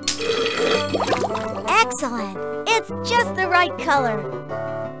 Excellent. It's just the right color.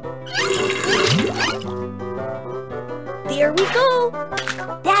 There we go.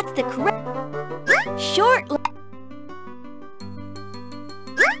 That's the correct. Short.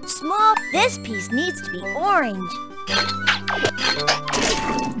 Small. This piece needs to be orange.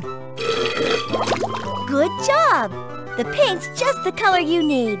 Good job. The paint's just the color you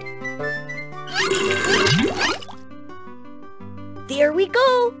need. There we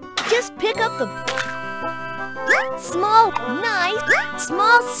go. Just pick up the small, nice,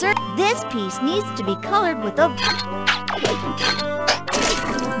 small circle. This piece needs to be colored with a.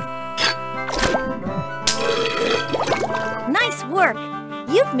 Nice work.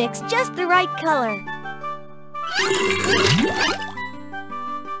 You've mixed just the right color.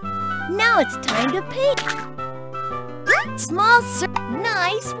 Now it's time to paint. Small circle.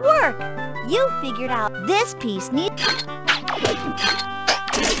 Nice work. You figured out this piece needs.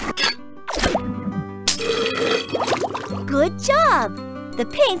 Good job! The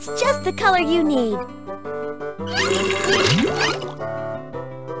paint's just the color you need.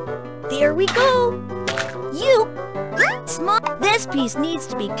 There we go. Small. This piece needs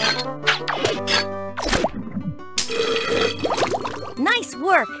to be. Nice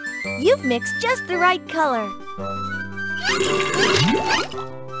work. You've mixed just the right color.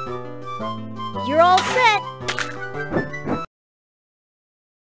 You're all set.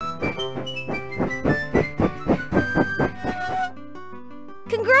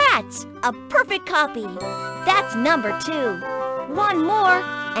 Congrats! A perfect copy. That's number 2. 1 more,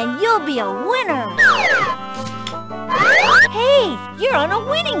 and you'll be a winner. Hey, you're on a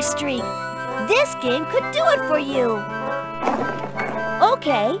winning streak. This game could do it for you.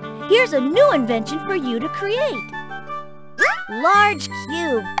 Okay, here's a new invention for you to create. Large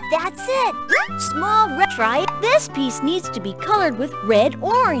cube, that's it. Small red, try it. This piece needs to be colored with red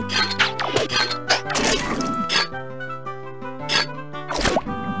orange.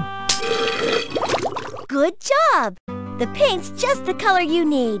 Good job! The paint's just the color you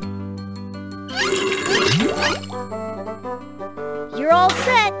need. You're all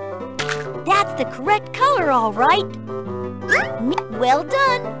set. That's the correct color, all right. Well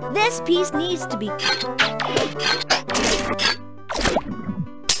done. This piece needs to be...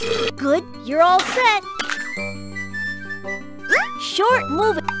 Good. You're all set. Short,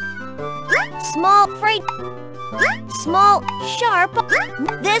 move it. Small, frame. Small, sharp.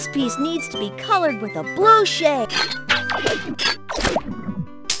 This piece needs to be colored with a blue shade.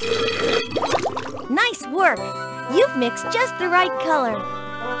 Nice work. You've mixed just the right color.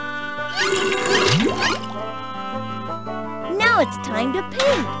 Now it's time to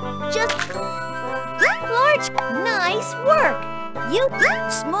paint. Just large. Nice work. You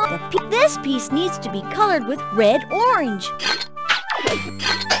small. This piece needs to be colored with red orange.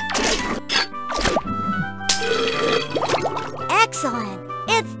 Excellent.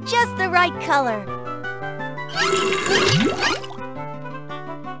 It's just the right color.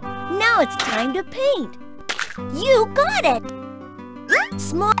 Now it's time to paint. You got it.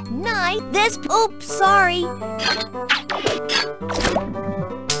 Small, nice. This. Oops, sorry.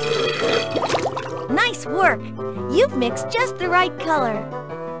 Nice work. You've mixed just the right color.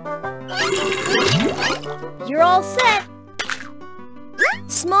 You're all set.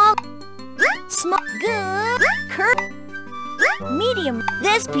 Small, good. Curve. Medium.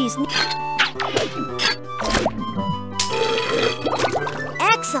 This piece.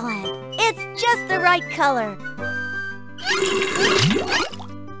 Excellent. It's just the right color.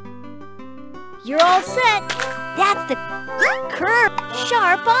 You're all set. That's the curve.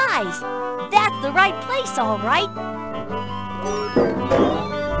 Sharp eyes. That's the right place, all right.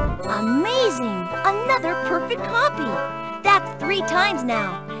 Amazing. Another perfect copy. That's 3 times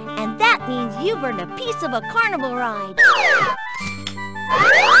now. And that means you've earned a piece of a carnival ride.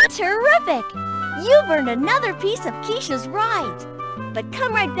 Terrific! You've earned another piece of Keisha's rides. But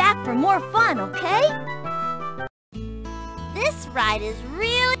come right back for more fun, okay? This ride is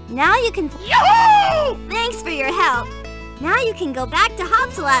really... Now you can... Yahoo! Thanks for your help. Now you can go back to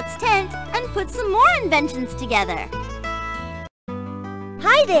Hopsalat's tent and put some more inventions together.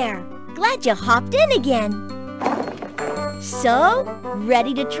 Hi there! Glad you hopped in again. So,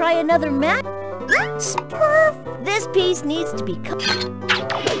 ready to try another map? This piece needs to be cut.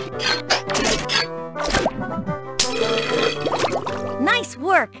 Nice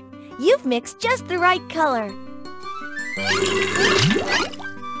work! You've mixed just the right color.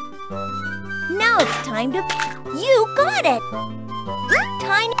 Now it's time to... You got it!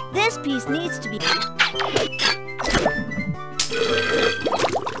 Tiny... This piece needs to be...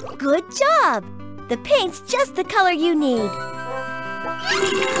 Good job! The paint's just the color you need.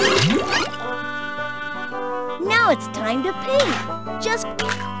 Now it's time to paint. Just...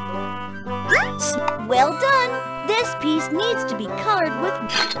 Well done! This piece needs to be colored with...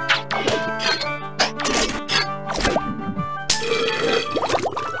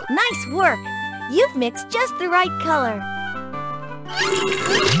 Nice work! You've mixed just the right color.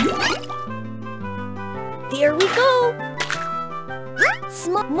 There we go!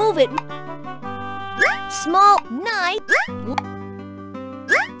 Small, move it. Small, nice.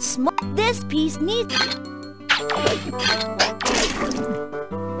 Small, this piece needs...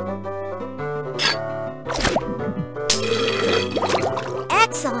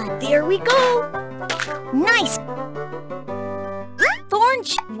 Excellent, there we go. Nice.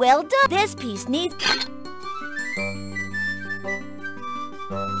 Orange, well done. This piece needs...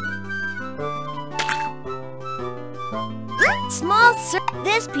 Small,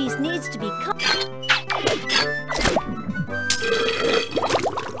 this piece needs to be cut.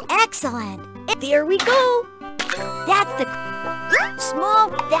 Excellent. There we go. That's the... Small,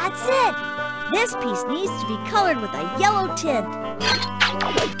 that's it. This piece needs to be colored with a yellow tint.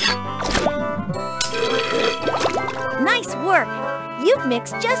 Nice work. You've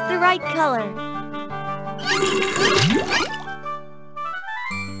mixed just the right color.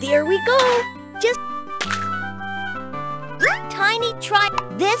 There we go. Just... Tiny try.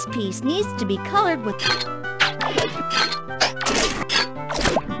 This piece needs to be colored with...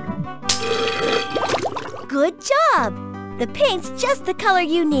 Good job! The paint's just the color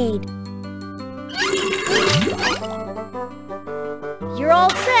you need. You're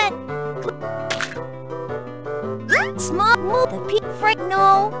all set. Small move. The piece...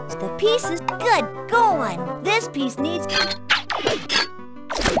 No, the piece is good. Go on. This piece needs...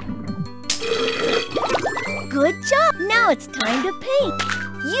 Good job! Now it's time to paint.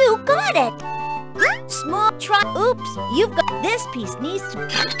 You got it! Small try. Oops, you've got this piece needs to.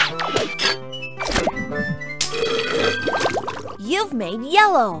 You've made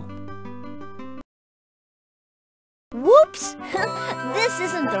yellow. Whoops! This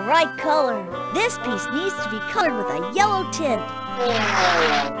isn't the right color. This piece needs to be colored with a yellow tint.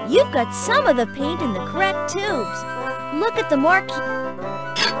 You've got some of the paint in the correct tubes. Look at the marquee.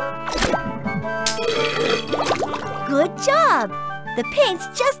 Good job! The paint's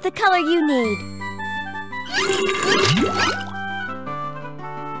just the color you need.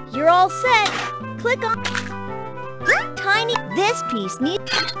 You're all set. Click on Tiny. This piece needs.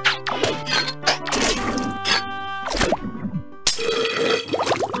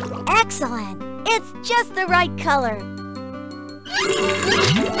 Excellent! It's just the right color.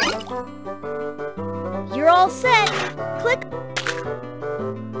 You're all set. Click.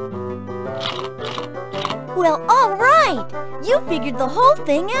 Well, all right! You figured the whole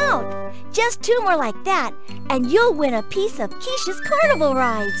thing out. Just 2 more like that, and you'll win a piece of Keisha's carnival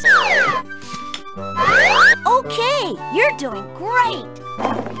rides. Okay, you're doing great.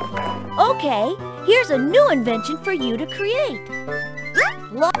 Okay, here's a new invention for you to create.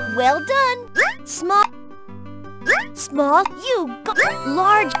 Look, well done. Small, you got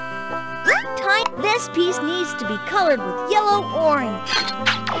large, tiny. This piece needs to be colored with yellow-orange.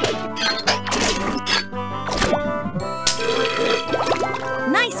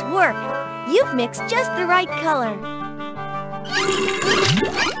 Nice work. You've mixed just the right color.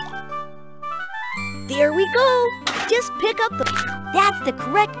 There we go. Just pick up the... That's the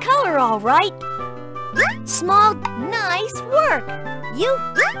correct color, all right. Small, nice work. You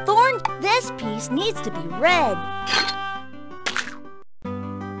thorn. This piece needs to be red.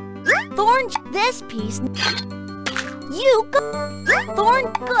 Thorn. This piece. You go.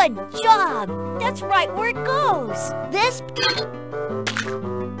 Thorn. Good job. That's right where it goes. This.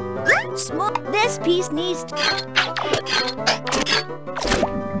 Small. This piece needs to.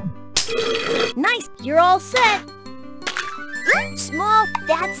 Nice. You're all set. Small.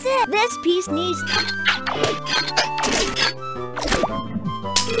 That's it. This piece needs.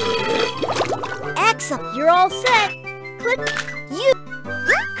 Excellent. You're all set. Click. You.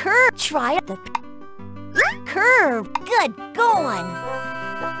 Curve. Try the curve. Good. Go on.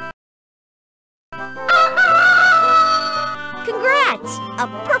 Congrats. A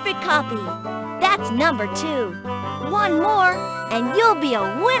perfect copy. That's number 2. 1 more, and you'll be a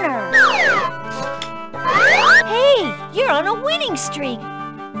winner. Hey, you're on a winning streak.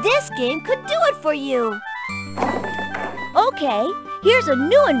 This game could do it for you. Okay, here's a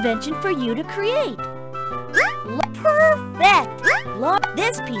new invention for you to create. Perfect.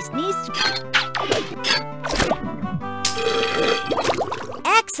 This piece needs to...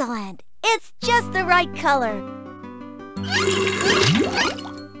 Excellent. It's just the right color.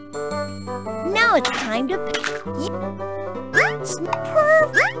 Now it's time to...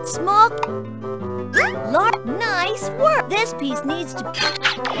 Perfect. Small... Large. Nice work. This piece needs to...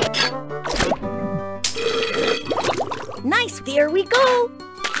 Nice. There we go.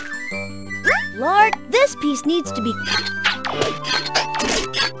 Large. This piece needs to be...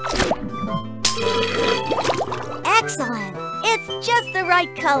 Excellent. It's just the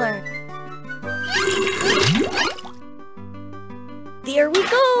right color. There we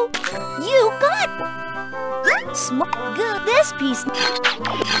go. You got... Small. Good. This piece...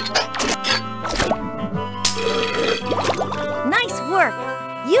 Nice work.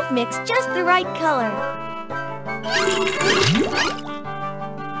 You've mixed just the right color.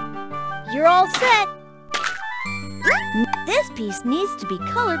 You're all set. This piece needs to be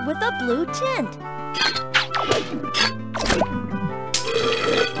colored with a blue tint.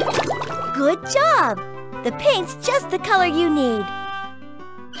 Good job! The paint's just the color you need.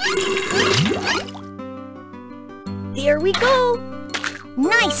 There we go.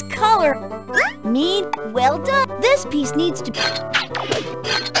 Nice color. Well done. This piece needs to be...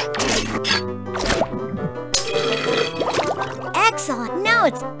 Excellent. Now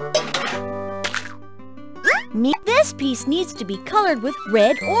it's... This piece needs to be colored with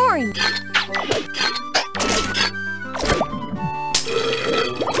red-orange.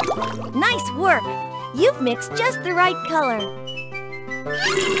 Nice work. You've mixed just the right color.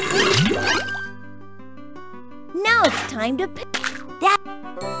 Now it's time to pick that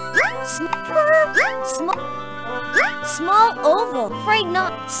small oval. Afraid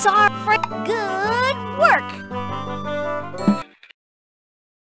not. Sorry. Good work.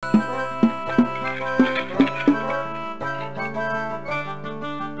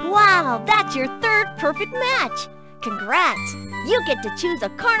 Wow, that's your 3rd perfect match. Congrats! You get to choose a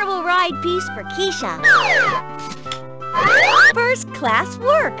carnival ride piece for Keisha. First class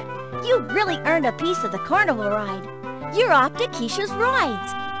work! You really earned a piece of the carnival ride. You're off to Keisha's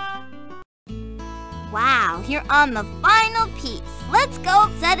rides. Wow, you're on the final piece. Let's go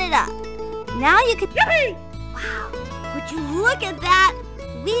set it up. Now you can... Yippee! Wow, would you look at that?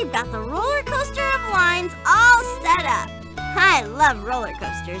 We've got the roller coaster of lines all set up. I love roller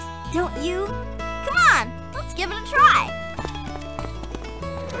coasters, don't you? Come on, let's give it a try.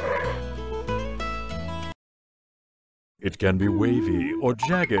 It can be wavy, or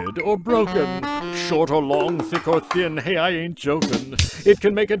jagged, or broken. Short or long, thick or thin, hey, I ain't joking. It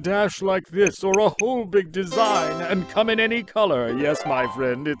can make a dash like this, or a whole big design, and come in any color. Yes, my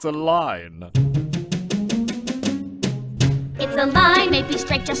friend, it's a line. It's a line, maybe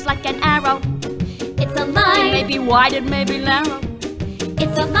straight just like an arrow. It's a line, it may be wide, it may be narrow.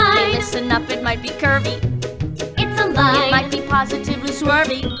 It's a line, hey, listen up, it might be curvy. It's a line, it might be positively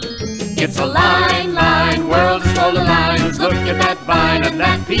swervy. It's a line, line, world is full of lines. Look at that vine and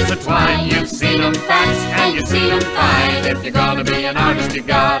that piece of twine. You've seen them fast and you've seen them fine. If you're gonna be an artist, you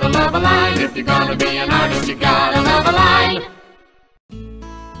gotta love a line. If you're gonna be an artist, you gotta love a line.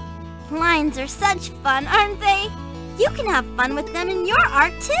 Lines are such fun, aren't they? You can have fun with them in your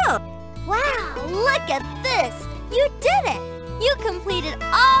art too. Wow, look at this. You did it. You completed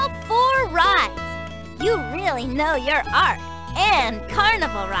all 4 rides. You really know your art and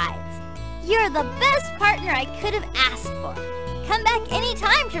carnival rides. You're the best partner I could have asked for. Come back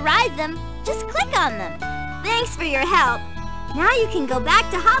anytime to ride them. Just click on them. Thanks for your help. Now you can go back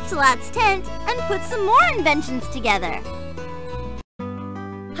to Hopsalat's tent and put some more inventions together.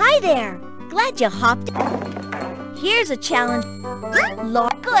 Hi there! Glad you hopped. Here's a challenge.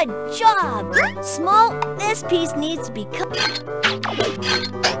 Good job! Small, this piece needs to be cut.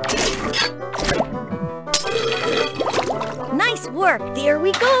 Nice work! There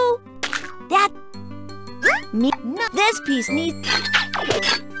we go! This piece needs...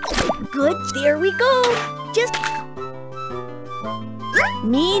 Good, there we go! Just...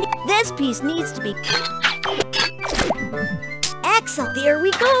 This piece needs to be... Excellent, there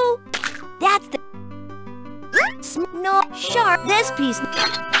we go! That's the... No, sharp, this piece...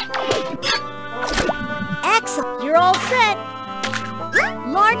 Excellent, you're all set!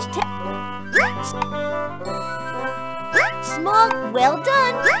 Large small, well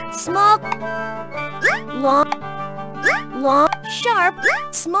done! Small... Long, sharp,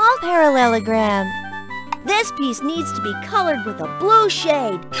 small parallelogram. This piece needs to be colored with a blue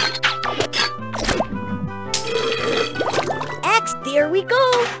shade. X, there we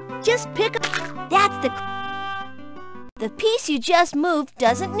go. Just pick up. That's the piece you just moved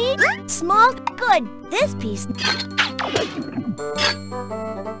doesn't need small. Good. This piece.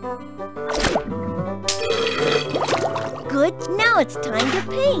 Good. Now it's time to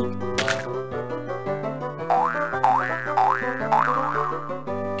paint.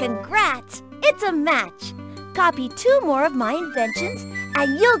 Congrats! It's a match. Copy 2 more of my inventions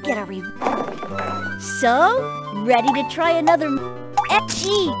and you'll get a reward. So, ready to try another...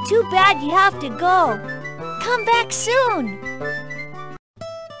 Gee, too bad you have to go. Come back soon.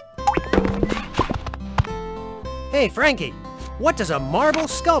 Hey, Frankie, what does a marble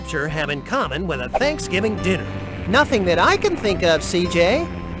sculpture have in common with a Thanksgiving dinner? Nothing that I can think of, CJ.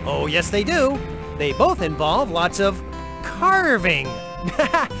 Oh, yes, they do. They both involve lots of carving.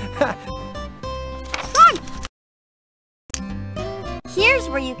 Here's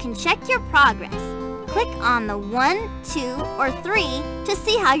where you can check your progress. Click on the 1, 2, or 3 to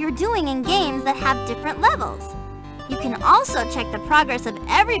see how you're doing in games that have different levels. You can also check the progress of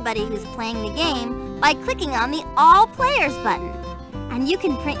everybody who's playing the game by clicking on the All Players button. And you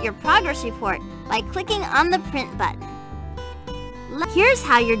can print your progress report by clicking on the Print button. Here's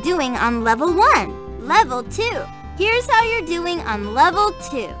how you're doing on Level 1, Level 2. Here's how you're doing on Level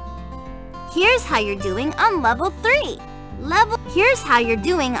 2. Here's how you're doing on Level 3. Here's how you're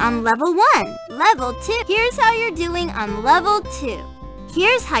doing on Level 1, Level 2. Here's how you're doing on Level 2.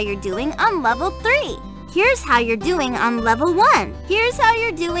 Here's how you're doing on Level 3. Here's how you're doing on Level 1. Here's how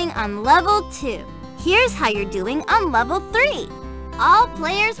you're doing on Level 2. Here's how you're doing on Level 3. All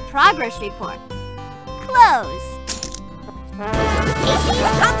Players Progress Report. Close.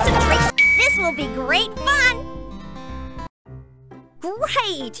 This will be great fun!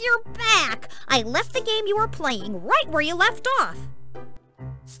 Great! You're back! I left the game you were playing right where you left off.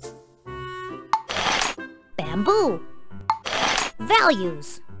 Bamboo.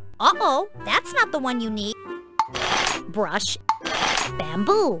 Values. Uh-oh, that's not the one you need. Brush.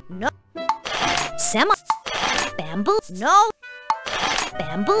 Bamboo. No. Semi. Bamboo. No.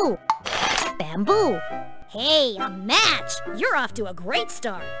 Bamboo. Bamboo. Hey, a match! You're off to a great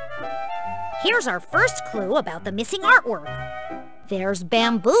start. Here's our first clue about the missing artwork. There's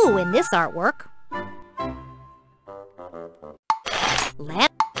bamboo in this artwork.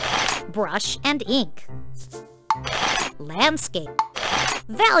 Brush and ink. Landscape.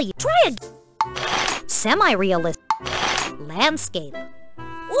 Value. Try it. Semi-realistic. Landscape.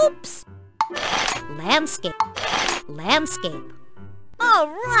 Oops. Landscape. Landscape. All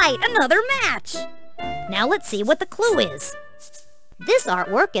right, another match. Now let's see what the clue is. This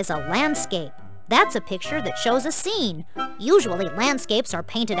artwork is a landscape. That's a picture that shows a scene. Usually landscapes are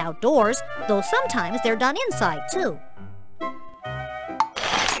painted outdoors, though sometimes they're done inside too.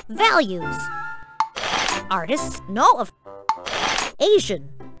 Values. Artists know of Asian.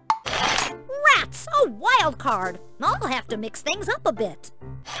 Rats! A wild card! I'll have to mix things up a bit.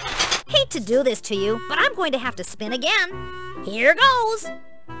 Hate to do this to you, but I'm going to have to spin again. Here goes!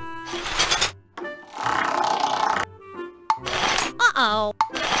 Uh-oh.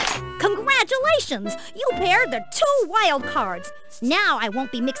 Congratulations! You paired the 2 wild cards. Now I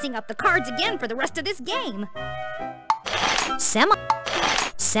won't be mixing up the cards again for the rest of this game.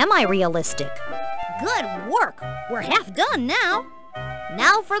 Semi-realistic. Good work! We're half done now.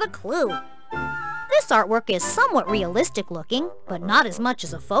 Now for the clue. This artwork is somewhat realistic looking, but not as much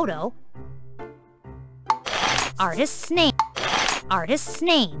as a photo. Artist's name. Artist's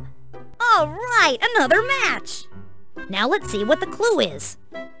name. All right, another match. Now let's see what the clue is.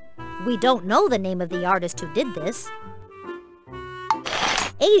 We don't know the name of the artist who did this.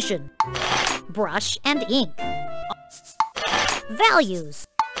 Asian. Brush and ink. Values.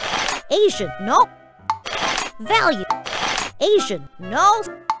 Asian. No. Value. Asian. No.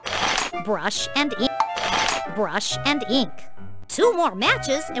 Brush and ink. Brush and ink. 2 more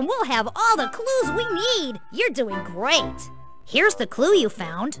matches and we'll have all the clues we need. You're doing great. Here's the clue you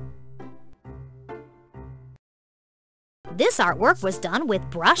found. This artwork was done with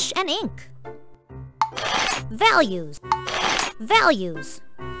brush and ink. Values. Values.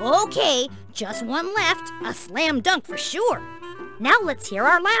 Okay, just one left. A slam dunk for sure. Now let's hear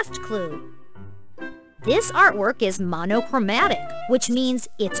our last clue. This artwork is monochromatic, which means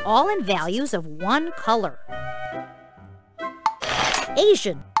it's all in values of one color.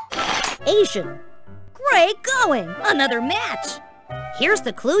 Asian. Asian. Great going! Another match! Here's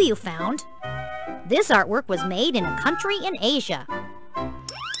the clue you found. This artwork was made in a country in Asia.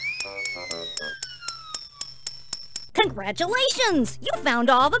 Congratulations! You found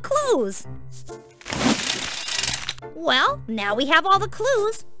all the clues! Well, now we have all the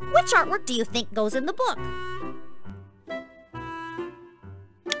clues. Which artwork do you think goes in the book?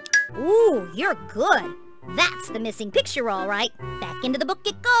 Ooh, you're good. That's the missing picture, all right. Back into the book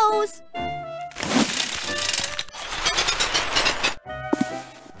it goes.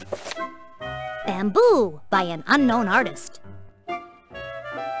 Bamboo by an unknown artist.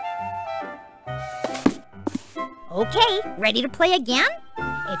 Okay, ready to play again?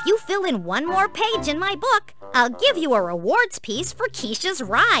 If you fill in one more page in my book, I'll give you a rewards piece for Keisha's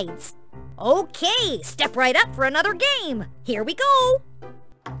rides. Okay, step right up for another game. Here we go.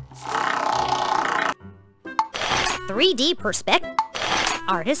 3D perspective.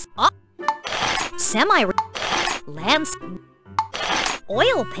 Artist. Lands.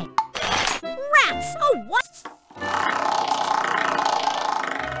 Oil paint. Rats! Oh, what?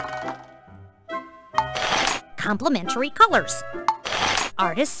 Complementary colors.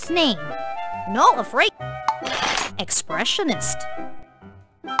 Artist's name. No, afraid. Expressionist.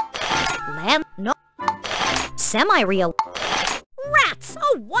 No. Semi-real. Rats!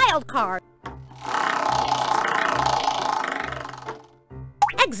 A wild card.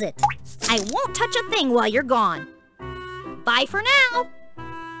 Exit. I won't touch a thing while you're gone. Bye for now.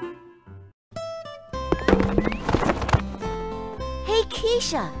 Hey,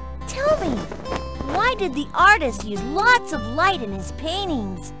 Keisha, tell me, why did the artist use lots of light in his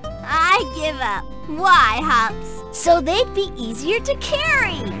paintings? I give up. Why, Humps? So they'd be easier to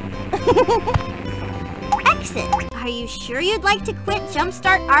carry. Exit. Are you sure you'd like to quit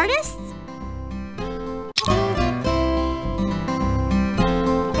JumpStart Artists?